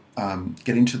about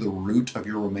getting to the root of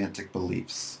your romantic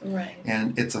beliefs. Right.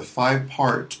 And it's a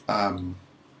 5-part,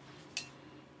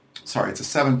 it's a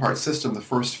 7-part system, the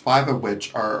first 5 of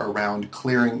which are around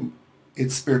clearing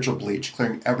it's spiritual bleach,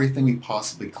 clearing everything we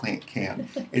possibly can.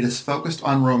 It is focused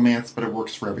on romance, but it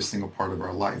works for every single part of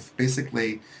our life.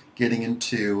 Basically, getting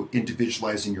into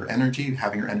individualizing your energy,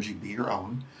 having your energy be your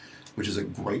own, which is a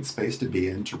great space to be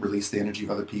in, to release the energy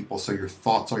of other people. So your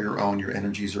thoughts are your own, your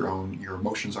energies are your own, your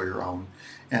emotions are your own.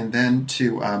 And then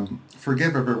to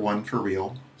forgive everyone for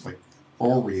real, like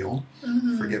for real,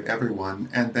 forgive everyone.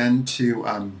 And then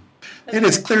to, it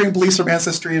is clearing beliefs from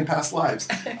ancestry and past lives,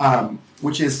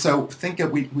 which is, so think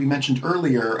of, we mentioned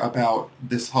earlier about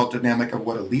this whole dynamic of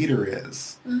what a leader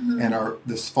is, and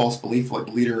this false belief like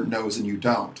the leader knows and you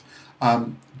don't.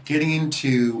 Getting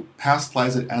into past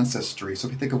lives and ancestry. So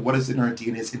if you think of what is in our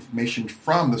DNA is information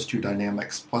from those two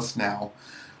dynamics, plus now,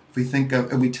 if we think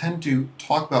of, and we tend to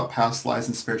talk about past lives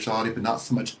and spirituality, but not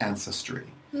so much ancestry.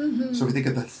 So if we think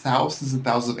of the thousands and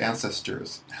thousands of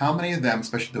ancestors, how many of them,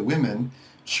 especially the women,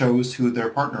 chose who their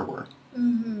partner were?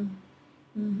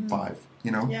 5,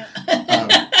 you know? Yeah.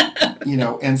 You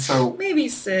know, and so maybe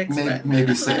 6,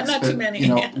 maybe 6, not but, too many. You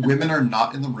know, women are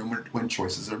not in the room when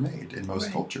choices are made in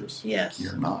most cultures. Yes.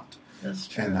 You're not. That's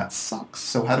true. And that sucks.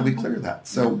 So how do we clear that?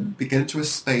 So we get into a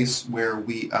space where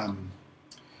we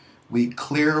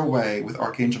clear away with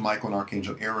Archangel Michael and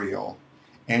Archangel Ariel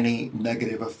any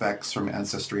negative effects from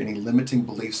ancestry, any limiting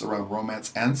beliefs around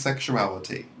romance and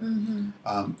sexuality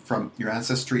from your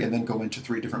ancestry, and then go into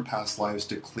 3 different past lives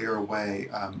to clear away.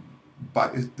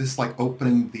 But this like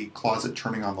opening the closet,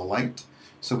 turning on the light,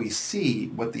 so we see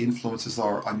what the influences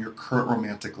are on your current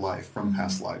romantic life from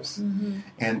past lives.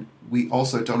 And we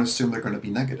also don't assume they're going to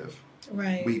be negative.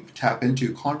 Right. We tap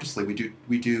into consciously.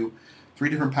 We do 3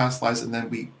 different past lives, and then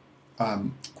we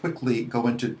quickly go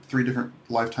into 3 different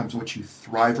lifetimes in which you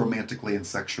thrive romantically and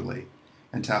sexually,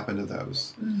 and tap into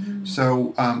those.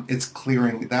 So it's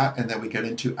clearing that, and then we get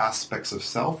into aspects of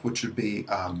self, which would be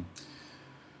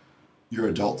your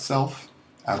adult self,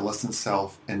 adolescent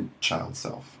self, and child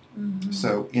self.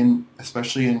 So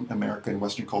especially in America and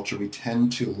Western culture, we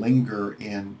tend to linger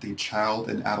in the child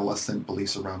and adolescent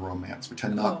beliefs around romance. We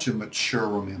tend not to mature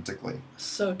romantically.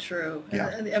 So true.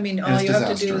 Yeah. I mean, And all it's you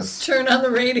have to do is turn on the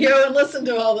radio and listen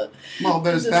to all the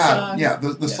there's that. songs. Yeah,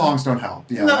 the songs don't help.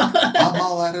 Yeah, I'm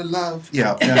all out of love.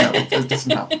 Yeah, no, it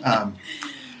doesn't help.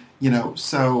 You know,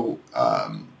 so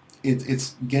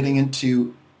it's getting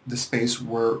into the space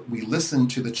where we listen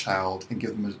to the child and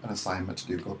give them an assignment to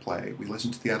do, go play. We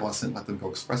listen to the adolescent, let them go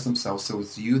express themselves. So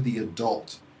it's you, the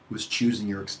adult, who's choosing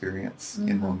your experience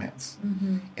in romance.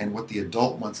 And what the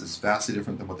adult wants is vastly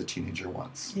different than what the teenager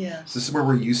wants. Yes. So this is where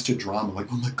we're used to drama, like,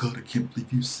 oh my God, I can't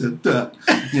believe you said that.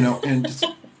 You know, and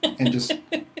just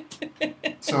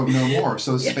so no more.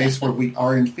 So a space where we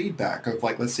are in feedback of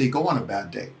like, let's say you go on a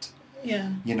bad date.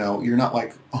 Yeah. You know, you're not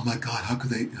like, oh my God, how could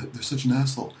they're such an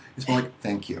asshole. It's more like,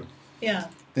 thank you. Yeah.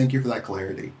 Thank you for that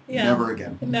clarity. Yeah. Never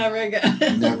again. Never again.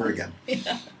 Never again.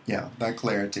 Yeah. Yeah, that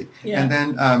clarity. Yeah. And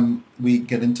then we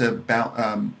get into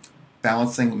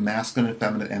balancing masculine and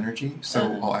feminine energy.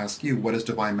 So I'll ask you, what is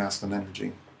divine masculine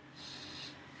energy?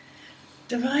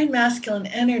 Divine masculine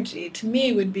energy, to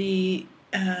me, would be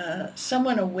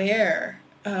someone aware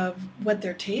of what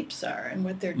their tapes are and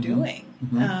what they're doing.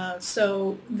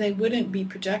 So they wouldn't be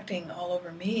projecting all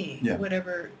over me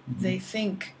whatever they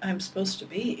think I'm supposed to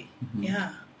be.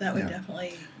 Yeah, that would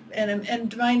definitely... And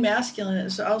divine masculine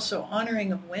is also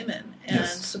honoring of women and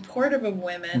supportive of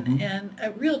women and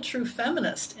a real true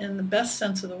feminist in the best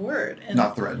sense of the word. And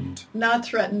not threatened. Not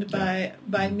threatened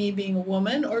by me being a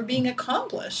woman or being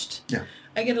accomplished. Yeah.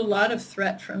 I get a lot of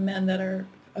threat from men that are,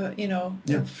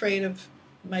 afraid of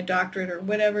my doctorate or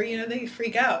whatever, they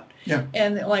freak out. Yeah.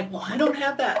 And they're like, well, I don't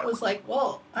have that. I was like,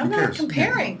 well, I'm not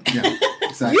comparing. Yeah,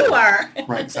 exactly. You are.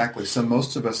 Right, exactly. So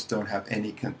most of us don't have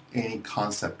any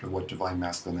concept of what divine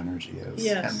masculine energy is.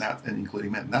 Yes. And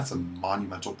including men. And that's a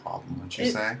monumental problem, wouldn't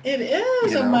you say? It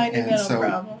is a monumental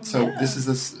problem. So this is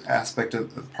this aspect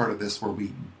of part of this where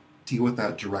we deal with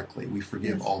that directly. We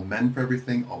forgive all men for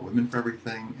everything, all women for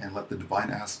everything, and let the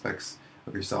divine aspects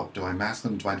of yourself, divine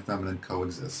masculine, divine feminine,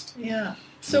 coexist. Yeah.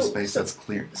 In a space that's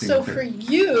clear. So for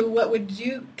you, what would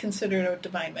you consider a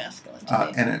divine masculine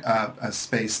to be? And a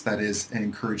space that is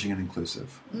encouraging and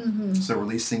inclusive. So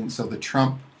the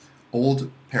Trump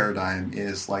old paradigm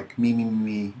is like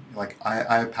me, like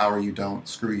I have power, you don't,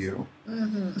 screw you.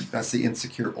 That's the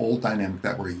insecure old dynamic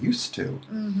that we're used to.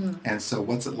 And so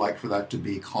what's it like for that to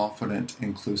be confident,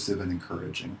 inclusive, and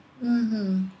encouraging?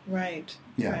 Right.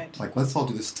 Yeah. Right. Like, let's all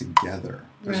do this together.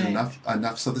 There's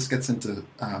enough. So this gets into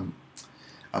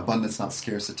abundance, not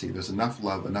scarcity. There's enough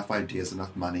love, enough ideas,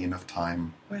 enough money, enough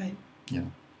time. Right. You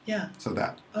know. Yeah. So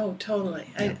that. Oh, totally.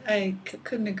 Yeah. I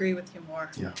couldn't agree with you more.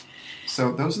 Yeah.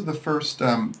 So those are the first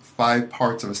 5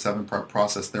 parts of a 7-part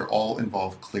process. They're all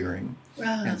involve clearing.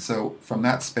 Uh-huh. And so from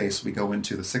that space, we go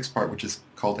into the 6th part, which is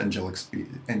called angelic speed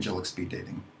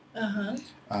dating. Uh-huh.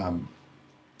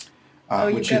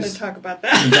 Which you've got to talk about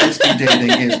that. Angelic speed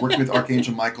dating is working with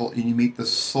Archangel Michael, and you meet the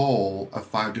soul of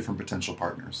 5 different potential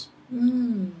partners.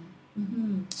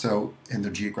 Mm-hmm. So, and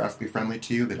they're geographically friendly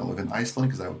to you. They don't live in Iceland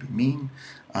because that would be mean.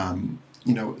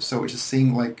 So it's just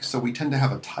seeing so we tend to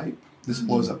have a type. This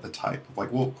blows up the type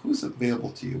of well, who's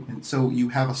available to you? And so you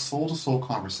have a soul-to-soul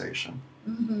conversation.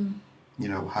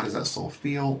 Mm-hmm. How does that soul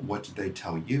feel? What do they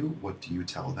tell you? What do you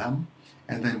tell them?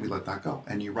 And then we let that go.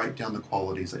 And you write down the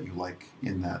qualities that you like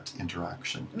in that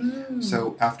interaction. Mm-hmm.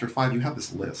 So after 5, you have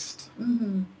this list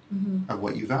of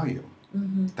what you value.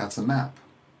 Mm-hmm. That's a map.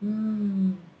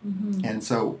 Mm-hmm. And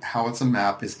so how it's a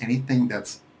map is anything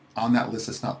that's on that list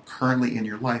that's not currently in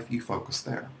your life, you focus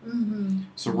there. Mm-hmm.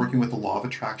 So working with the law of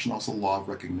attraction, also law of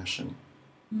recognition.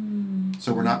 Mm-hmm.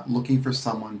 So we're not looking for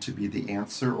someone to be the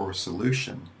answer or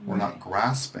solution. We're not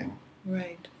grasping.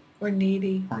 Right. Or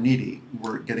needy.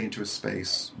 We're getting into a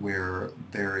space where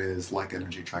there is like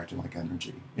energy attracting like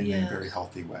energy in a very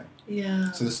healthy way.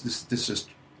 Yeah. So this just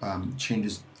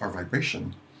changes our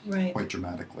vibration quite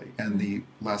dramatically. And the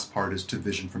last part is to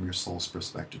vision from your soul's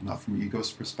perspective, not from your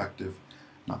ego's perspective,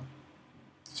 not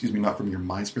from your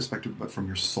mind's perspective, but from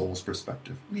your soul's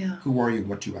perspective. Yeah. Who are you?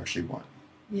 What do you actually want?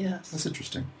 Yes. That's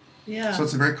interesting. Yeah. So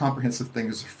it's a very comprehensive thing.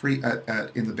 It's free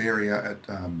in the Bay Area at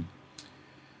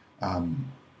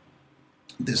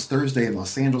this Thursday in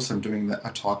Los Angeles. I'm doing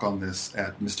a talk on this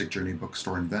at Mystic Journey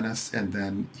Bookstore in Venice, and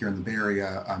then here in the Bay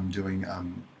Area, I'm doing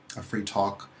a free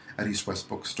talk at East West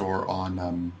Bookstore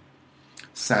on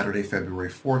Saturday, February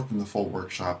 4th, and the full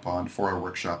workshop 4-hour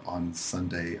workshop on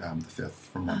Sunday, the 5th,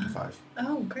 from 1 to 5.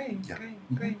 Oh, great, Yeah.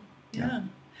 great. Yeah. Yeah.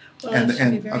 Well,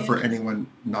 and for anyone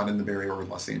not in the Bay Area or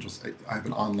Los Angeles, I have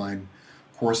an online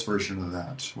course version of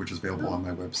that, which is available on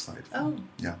my website. Oh,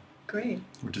 yeah. Great.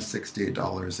 Which is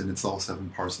 $68, and it's all 7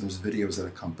 parts, and there's videos that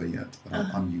accompany it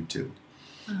on YouTube.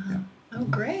 Uh-huh. Yeah. Oh,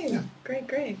 great. Yeah.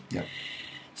 Great. Yeah.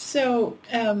 So,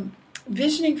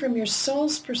 visioning from your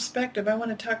soul's perspective, I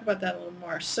want to talk about that a little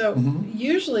more. So,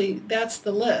 usually that's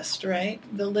the list, right?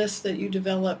 The list that you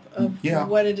develop of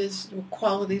what it is,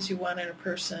 qualities you want in a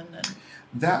person.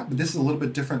 And this is a little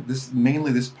bit different.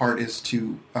 This part is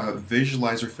to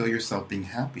visualize or feel yourself being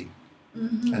happy,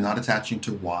 and not attaching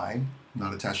to why,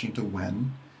 not attaching to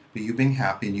when, but you being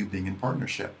happy and you being in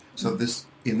partnership. So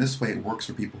in this way, it works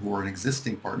for people who are in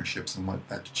existing partnerships and want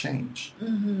that to change.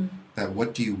 That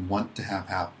what do you want to have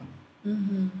happen?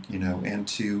 And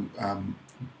to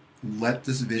let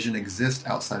this vision exist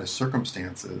outside of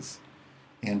circumstances,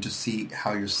 and to see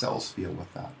how your cells feel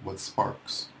with that, what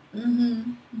sparks.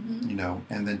 And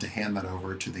then to hand that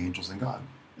over to the angels and God.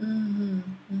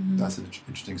 That's an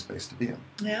interesting space to be in.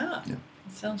 Yeah. It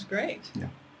sounds great. Yeah.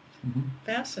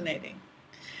 Fascinating.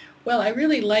 Well, I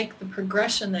really like the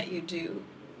progression that you do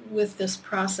with this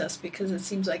process, because it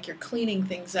seems like you're cleaning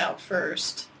things out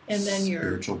first, and then you're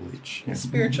spiritual bleach.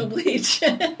 Spiritual bleach,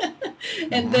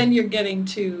 and then you're getting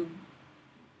to,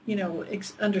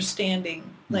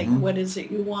 understanding what is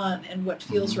it you want and what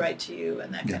feels right to you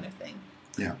and that kind of thing.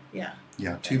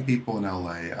 Yeah. 2 people in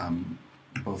LA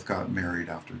both got married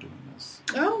after doing this.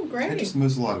 Oh, great. It just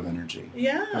moves a lot of energy.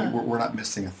 Yeah. We're not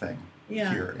missing a thing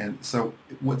here. And so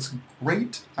what's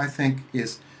great, I think,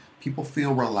 is people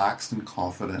feel relaxed and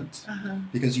confident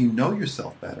because you know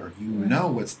yourself better. You know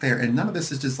what's there. And none of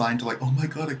this is designed to oh my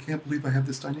God, I can't believe I have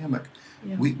this dynamic.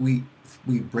 Yeah.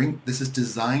 We bring, this is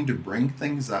designed to bring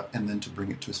things up and then to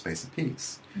bring it to a space of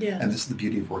peace. Yeah. And this is the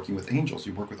beauty of working with angels.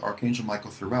 You work with Archangel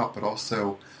Michael throughout, but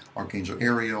also Archangel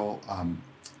Ariel,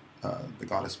 the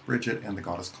goddess Bridget, and the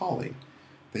goddess Kali.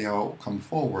 They all come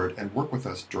forward and work with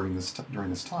us during this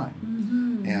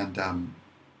time. And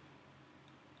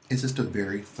it's just a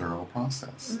very thorough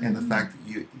process. And the fact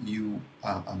that you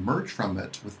emerge from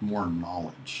it with more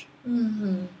knowledge.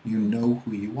 You know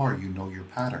who you are. You know your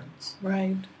patterns.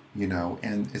 Right.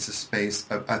 And it's a space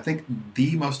of, I think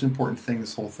the most important thing,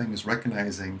 this whole thing, is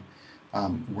recognizing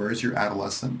where is your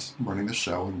adolescent running the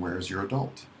show and where is your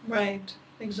adult. Right.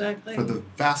 Exactly. For the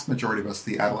vast majority of us,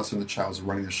 the adolescent or the child is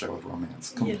running the show with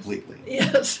romance completely.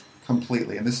 Yes.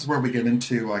 Completely. And this is where we get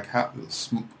into how,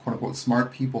 quote unquote,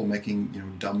 smart people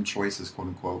making dumb choices, quote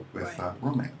unquote, with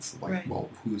romance. Well,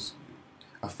 who's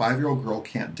a 5-year-old girl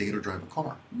can't date or drive a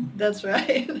car. That's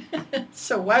right.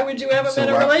 So why would you have a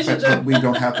better relationship? But we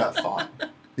don't have that thought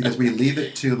because we leave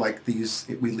it to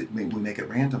we make it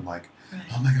random.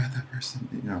 Oh my God, that person.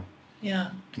 Yeah.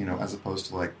 As opposed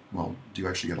to well, do you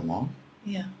actually get along?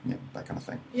 Yeah. Yeah, that kind of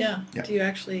thing. Yeah. Yeah.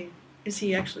 Is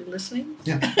he actually listening?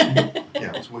 Yeah.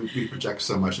 Yeah. So we project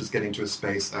so much. It's getting to a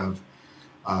space of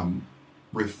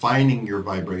refining your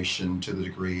vibration to the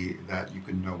degree that you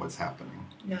can know what's happening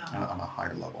on a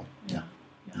higher level. Yeah.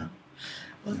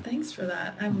 Well, thanks for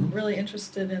that. I'm really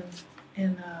interested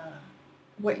in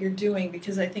what you're doing,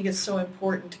 because I think it's so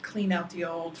important to clean out the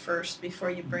old first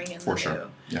before you bring in the new.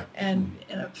 Yeah. And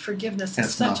forgiveness and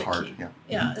is it's such not a hard. key.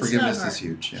 Yeah. It's Forgiveness not hard. is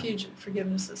huge. Yeah. Huge.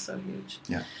 Forgiveness is so huge.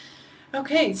 Yeah.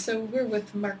 Okay, so we're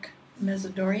with Mark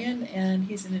Mesidorian, and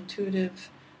he's an intuitive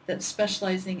that's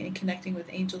specializing in connecting with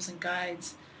angels and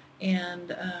guides.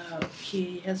 And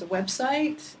he has a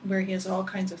website where he has all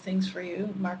kinds of things for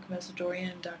you,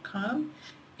 markmesidorian.com.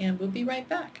 And we'll be right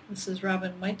back. This is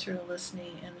Robin White Turtle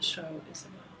listening, and the show is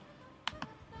about.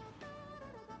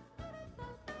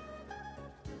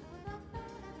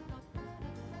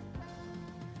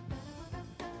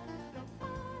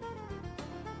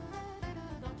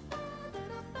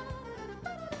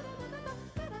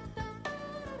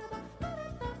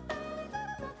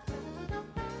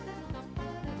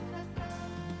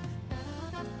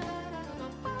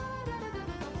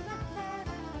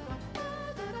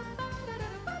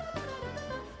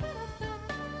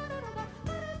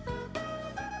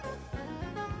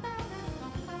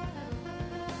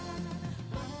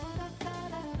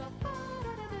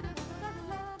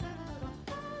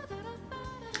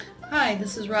 Hi,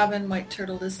 this is Robin White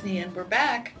Turtle Disney, and we're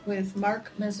back with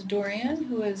Mark Mesidorian,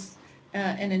 who is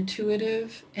an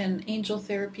intuitive and angel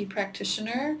therapy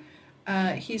practitioner.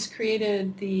 He's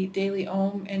created the Daily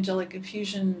Om Angelic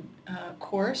Infusion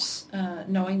course,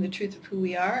 Knowing the Truth of Who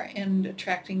We Are and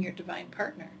Attracting Your Divine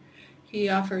Partner. He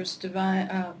offers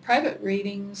private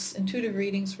readings, intuitive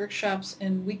readings, workshops,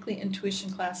 and weekly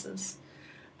intuition classes.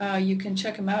 You can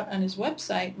check him out on his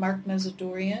website,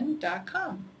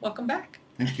 markmesidorian.com. Welcome back.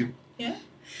 Thank you. Yeah.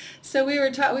 So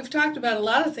we've talked about a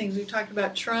lot of things. We've talked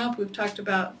about Trump. We've talked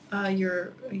about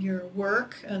your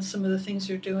work, some of the things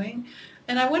you're doing.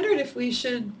 And I wondered if we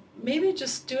should maybe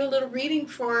just do a little reading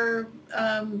for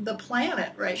the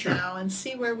planet right now and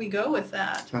see where we go with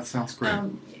that. That sounds great.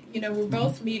 We're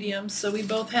both mediums, so we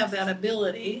both have that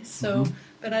ability. So,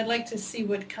 but I'd like to see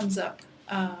what comes up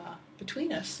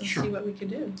between us and see what we can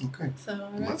do. Okay. So,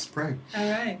 all right. Let's pray.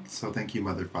 All right. So thank you,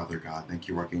 Mother, Father, God. Thank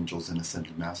you, Archangels and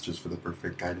Ascended Masters, for the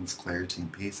perfect guidance, clarity,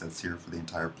 and peace that's here for the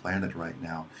entire planet right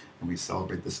now. And we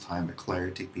celebrate this time of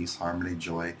clarity, peace, harmony,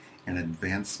 joy, and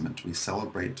advancement. We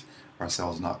celebrate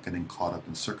ourselves not getting caught up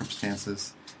in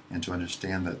circumstances, and to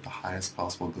understand that the highest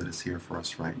possible good is here for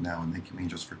us right now. And thank you,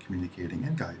 angels, for communicating,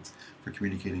 and guides, for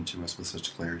communicating to us with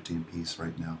such clarity and peace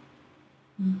right now.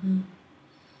 Mm-hmm.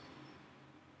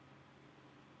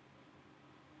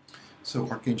 So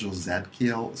Archangel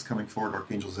Zadkiel is coming forward.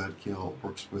 Archangel Zadkiel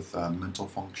works with mental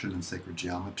function and sacred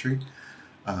geometry.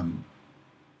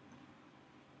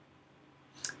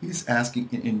 He's asking,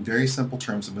 in very simple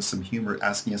terms and with some humor,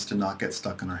 asking us to not get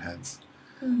stuck in our heads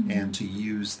and to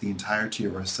use the entirety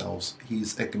of ourselves.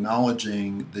 He's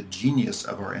acknowledging the genius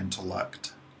of our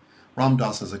intellect. Ram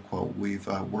Dass has a quote, we've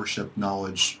worshipped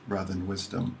knowledge rather than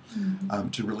wisdom,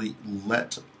 to really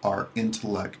let our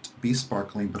intellect be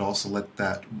sparkling, but also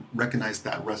recognize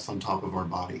that rests on top of our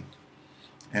body,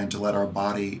 and to let our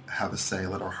body have a say,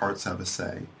 let our hearts have a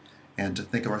say, and to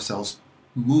think of ourselves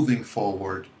moving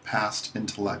forward past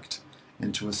intellect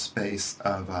into a space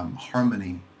of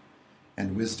harmony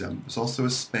and wisdom. There's also a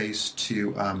space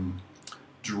to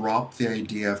drop the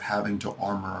idea of having to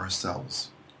armor ourselves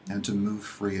and to move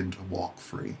free and to walk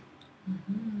free,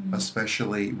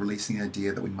 especially releasing the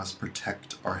idea that we must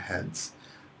protect our heads.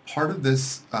 Part of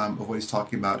this, of what he's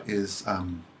talking about, is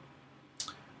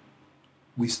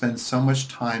we spend so much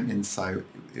time inside.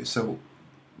 So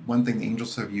one thing the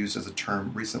angels have used as a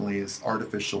term recently is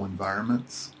artificial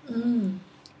environments.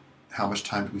 How much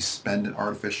time do we spend in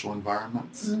artificial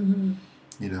environments?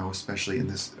 Especially in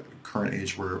this current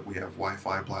age where we have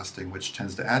Wi-Fi blasting, which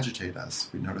tends to agitate us.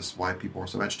 We notice why people are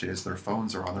so agitated is their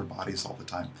phones are on their bodies all the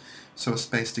time. So a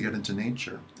space to get into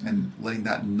nature and letting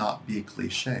that not be a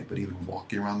cliche, but even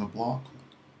walking around the block,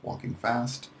 walking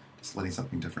fast, just letting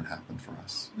something different happen for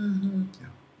us.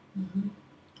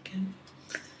 Okay.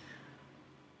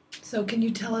 So can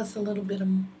you tell us a little bit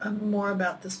more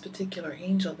about this particular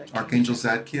angel? Archangel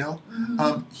Zadkiel?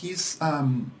 He's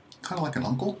kind of like an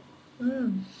uncle.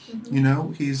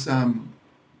 He's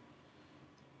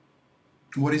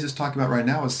what he's just talking about right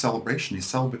now is celebration. He's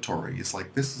celebratory. He's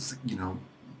like, this is,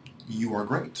 you are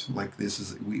great. Like, this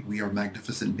is, we are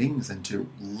magnificent beings, and to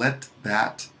let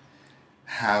that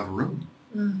have room,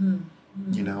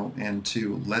 and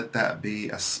to let that be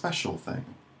a special thing.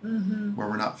 where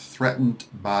we're not threatened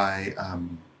by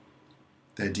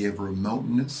the idea of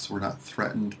remoteness. We're not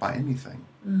threatened by anything.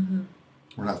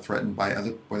 We're not threatened by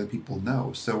other people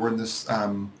know. So we're in this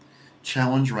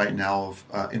challenge right now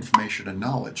of information and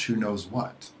knowledge. Who knows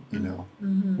what? You know,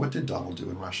 what did Donald do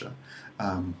in Russia?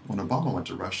 When Obama went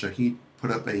to Russia, he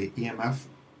put up a EMF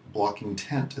blocking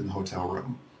tent in the hotel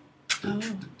room.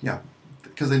 Yeah,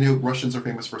 because they knew Russians are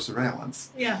famous for surveillance.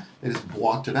 Yeah. They just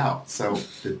blocked it out. So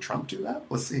did Trump do that?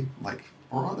 Let's see.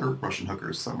 Or other Russian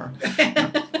hookers somewhere.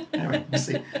 Anyway, we'll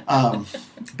see.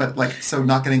 But so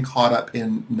not getting caught up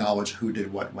in knowledge who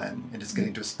did what when, and just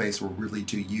getting to a space where we really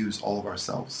do use all of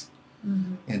ourselves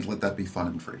and let that be fun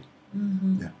and free.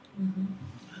 Yeah.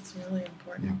 That's really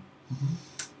important. Yeah.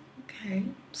 Okay.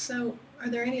 So are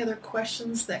there any other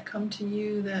questions that come to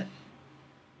you that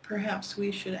perhaps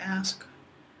we should ask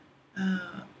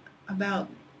about?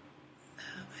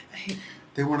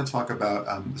 They want to talk about,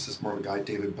 this is more of a guide,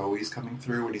 David Bowie's coming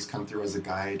through, and he's come through as a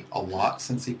guide a lot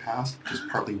since he passed, which is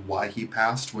partly why he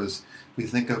passed, was we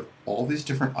think of all these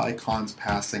different icons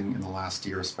passing in the last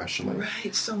year especially.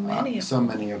 Right, so many of them. So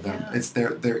many of them. Yeah. It's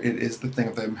it is the thing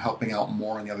of them helping out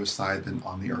more on the other side than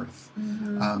on the earth.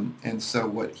 And so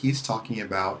what he's talking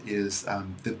about is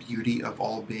the beauty of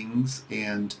all beings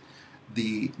and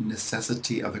the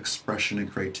necessity of expression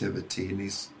and creativity. And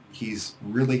he's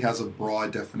really has a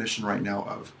broad definition right now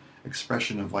of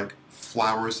expression of like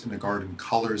flowers in a garden,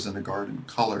 colors in a garden,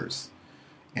 colors,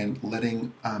 and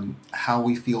letting how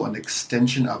we feel an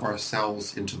extension of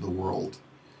ourselves into the world,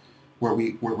 where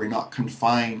we're not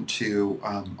confined to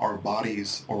our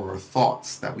bodies or our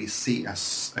thoughts, that we see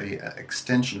as a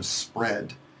extension, a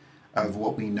spread of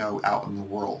what we know out in the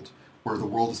world, where the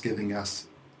world is giving us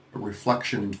a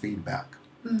reflection and feedback.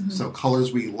 So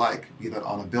colors we like, be that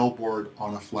on a billboard,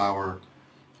 on a flower,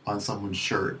 on someone's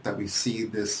shirt, that we see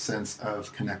this sense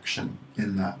of connection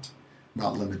in that,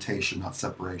 not limitation, not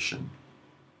separation.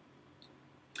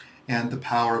 And the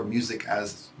power of music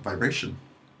as vibration.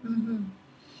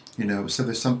 You know, so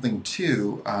there's something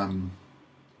to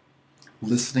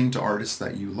listening to artists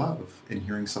that you love and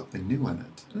hearing something new in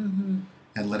it.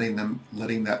 And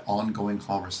letting that ongoing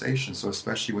conversation, so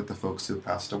especially with the folks who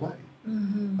passed away,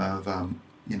 of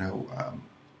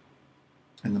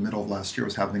in the middle of last year, I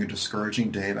was having a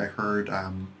discouraging day, and I heard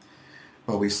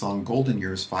Bowie's song Golden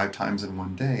Years 5 times in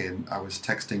one day, and I was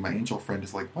texting my angel friend,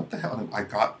 is like, what the hell? And I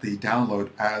got the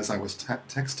download as I was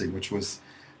texting, which was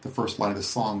the first line of the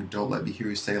song, "Don't let me hear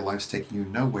you say life's taking you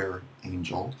nowhere,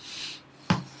 angel."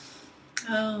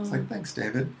 It's like, thanks,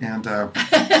 David. And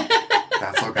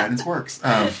that's how guidance works.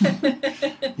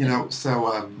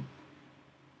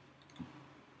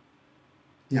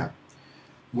 Yeah.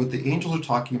 What the angels are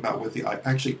talking about with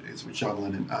actually, it's with John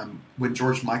Lennon. When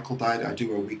George Michael died, I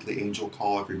do a weekly angel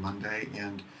call every Monday,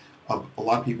 and a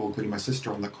lot of people, including my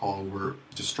sister on the call, were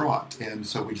distraught. And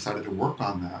so we decided to work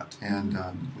on that. And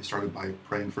we started by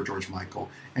praying for George Michael.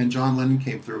 And John Lennon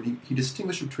came through, and he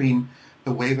distinguished between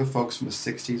the wave of folks from the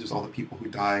 60s, there's all the people who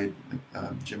died,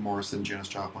 Jim Morrison, Janis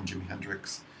Joplin, Jimi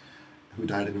Hendrix, who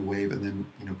died in a wave, and then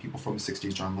people from the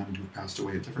 60s, John Lennon, who passed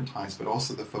away at different times, but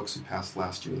also the folks who passed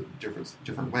last year,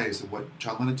 different ways. And what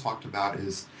John Lennon talked about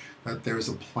is that there's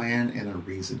a plan and a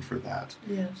reason for that.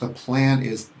 Yes. The plan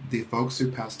is the folks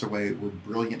who passed away were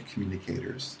brilliant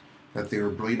communicators, that they were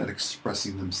brilliant at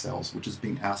expressing themselves, which is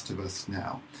being asked of us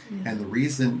now. Yes. And the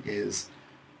reason is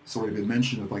sort of been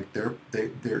mentioned of like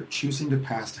they're choosing to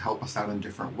pass to help us out in a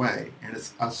different way, and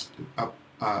it's up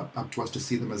to us to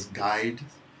see them as guides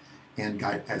and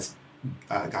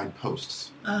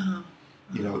guideposts.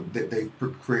 They've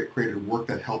created work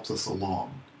that helps us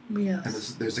along. Yes. And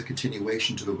there's a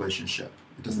continuation to the relationship.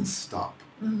 It doesn't stop.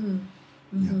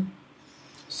 Yeah.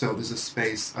 So there's a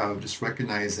space of just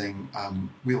recognizing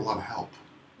we have a lot of help.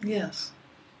 Yes.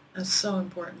 That's so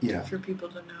important for people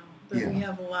to know that we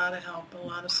have a lot of help, a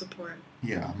lot of support.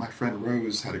 Yeah. My friend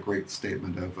Rose had a great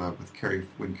statement of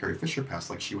when Carrie Fisher passed,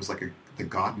 like she was like the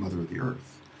godmother of the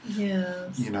earth.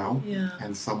 Yes.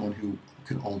 And someone who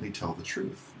can only tell the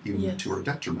truth, even to her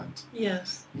detriment.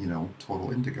 Yes.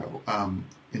 Total indigo.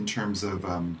 In terms of,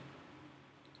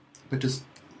 but just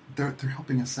they're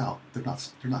helping us out. They're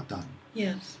not done.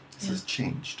 Yes. This has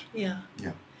changed. Yeah.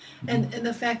 Yeah. And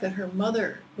the fact that her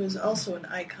mother was also an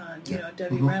icon,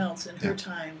 Debbie Reynolds in her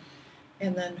time,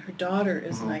 and then her daughter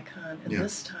is an icon in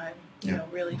this time,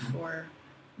 really for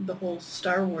the whole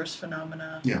Star Wars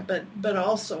phenomena, but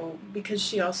also because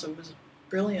she also was a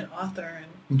brilliant author,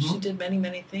 and she did many,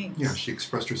 many things. Yeah, she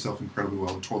expressed herself incredibly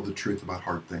well and told the truth about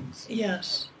hard things.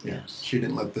 Yes, yes. She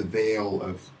didn't let the veil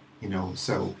of,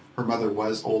 so her mother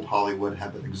was old Hollywood,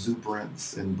 had that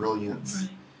exuberance and brilliance,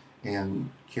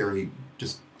 and Carrie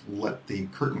just let the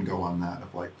curtain go on that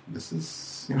of like, this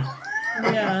is, you know.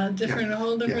 Yeah, a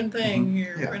whole different thing Mm-hmm.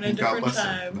 here. Yeah. We're in a And God different bless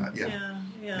time. her for that.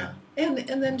 Yeah. And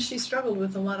then she struggled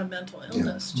with a lot of mental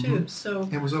illness too. Mm-hmm. So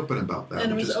and was open about that.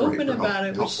 and which was is great open for about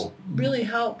it, which helpful. really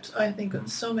helped, I think,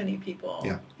 so many people.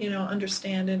 Yeah. You know,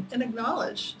 understand and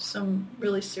acknowledge some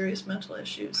really serious mental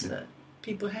issues Yeah. that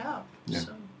people have. Yeah.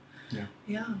 So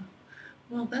Yeah.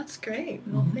 Well, that's great.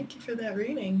 Well, thank you for that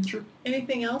reading. Sure.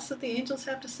 Anything else that the angels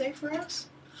have to say for us?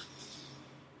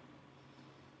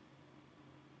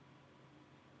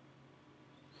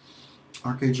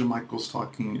 Archangel Michael's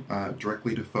talking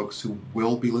directly to folks who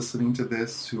will be listening to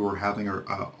this, who are having a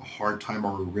hard time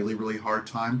or a really, really hard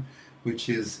time, which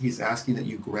is he's asking that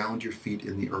you ground your feet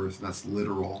in the earth, and that's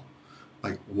literal.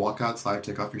 Like walk outside,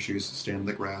 take off your shoes, stand in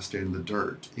the grass, stand in the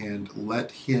dirt, and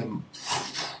let him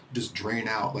just drain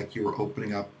out like you were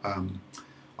opening up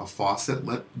a faucet.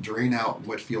 Drain out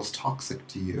what feels toxic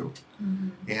to you. Mm-hmm.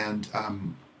 And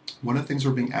one of the things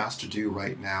we're being asked to do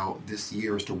right now this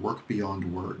year is to work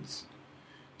beyond words.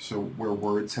 So where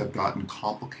words have gotten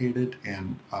complicated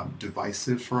and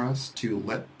divisive for us, to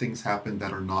let things happen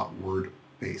that are not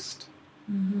word-based.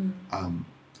 Mm-hmm.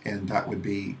 And that would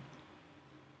be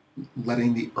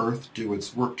letting the earth do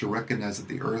its work, to recognize that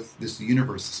the earth, this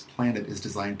universe, this planet is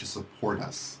designed to support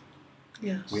us.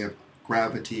 Yes. We have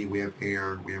gravity, we have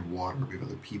air, we have water, we have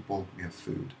other people, we have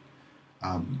food.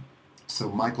 So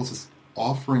Michael's just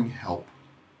offering help.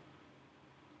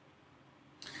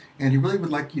 And he really would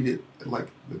like you to, like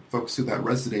the folks who that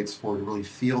resonates for, to really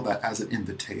feel that as an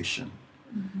invitation.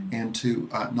 Mm-hmm. And to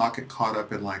not get caught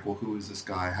up in like, well, who is this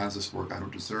guy? How does this work? I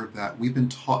don't deserve that. We've been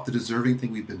taught the deserving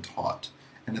thing we've been taught.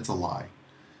 And it's a lie.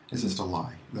 It's just a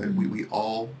lie. That we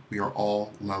are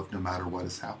all loved no matter what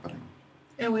is happening.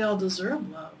 And we all deserve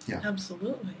love. Yeah.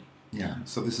 Absolutely. Yeah.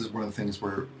 So this is one of the things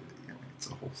where it's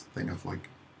a whole thing of like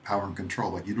power and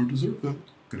control. Like, you don't deserve that.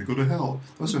 Going to go to hell.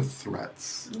 Those are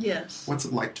threats. Yes. What's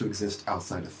it like to exist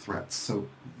outside of threats? So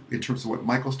in terms of what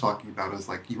Michael's talking about is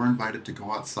like, you are invited to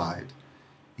go outside,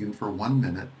 even for 1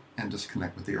 minute, and just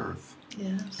connect with the earth.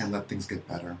 Yes. And let things get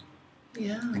better.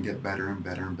 Yeah. And get better and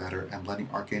better and better. And letting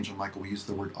Archangel Michael, we use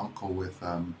the word uncle with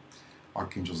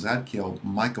Archangel Zadkiel.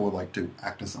 Michael would like to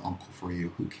act as an uncle for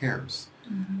you. Who cares?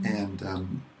 Mm-hmm.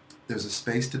 And there's a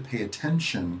space to pay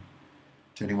attention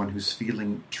to anyone who's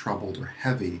feeling troubled or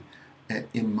heavy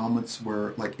in moments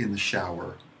where, like in the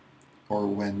shower, or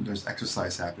when there's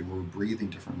exercise happening, where we're breathing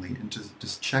differently, and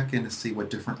just check in to see what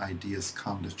different ideas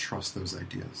come, to trust those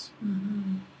ideas.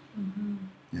 Mm-hmm. Mm-hmm.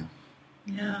 Yeah.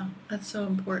 Yeah, that's so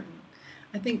important.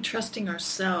 I think trusting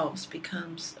ourselves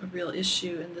becomes a real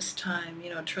issue in this time,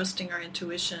 trusting our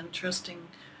intuition, trusting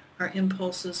our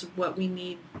impulses of what we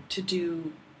need to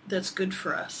do that's good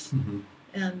for us. Mm-hmm.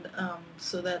 And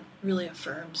so that really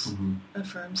affirms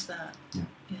that. Yeah.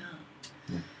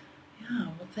 Yeah.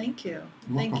 Well, thank you. You're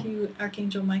welcome. Thank you,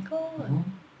 Archangel Michael. Mm-hmm.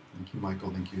 Thank you,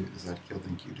 Michael. Thank you, Zadkiel.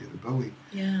 Thank you, David Bowie.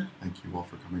 Yeah. Thank you all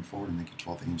for coming forward, and thank you to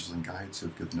all the angels and guides who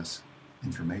have given us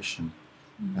information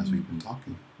as we've been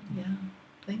talking. Yeah.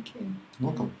 Thank you.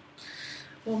 You're welcome.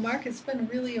 Well, Mark, it's been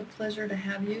really a pleasure to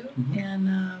have you. Mm-hmm. And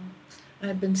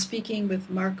I've been speaking with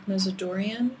Mark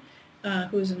Mezzadorian,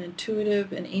 who is an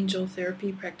intuitive and angel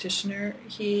therapy practitioner.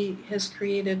 He has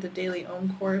created the Daily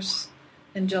Om course,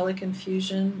 Angelic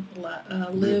Infusion,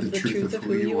 Live the Truth of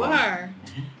Who You are.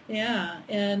 Mm-hmm. Yeah,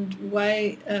 and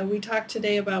why we talked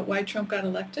today about why Trump got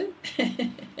elected.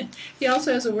 He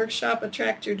also has a workshop,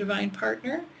 Attract Your Divine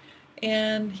Partner,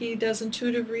 and he does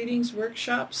intuitive readings,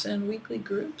 workshops, and weekly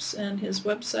groups, and his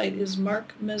website is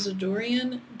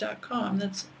markmezzadorian.com.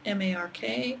 That's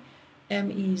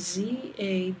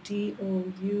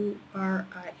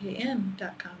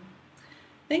MarkMezzadorian.com.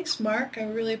 Thanks, Mark. I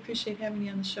really appreciate having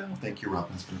you on the show. Thank you,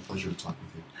 Robin. It's been a pleasure to talk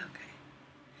with you. Okay.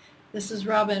 This is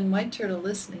Robin White Turtle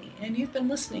Lysne, and you've been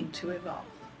listening to Evolve.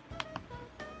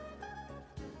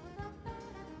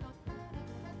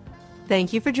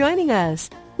 Thank you for joining us.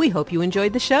 We hope you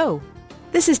enjoyed the show.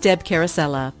 This is Deb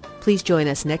Carosella. Please join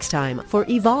us next time for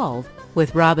Evolve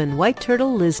with Robin White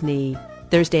Turtle Lysne,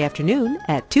 Thursday afternoon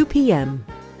at 2 p.m.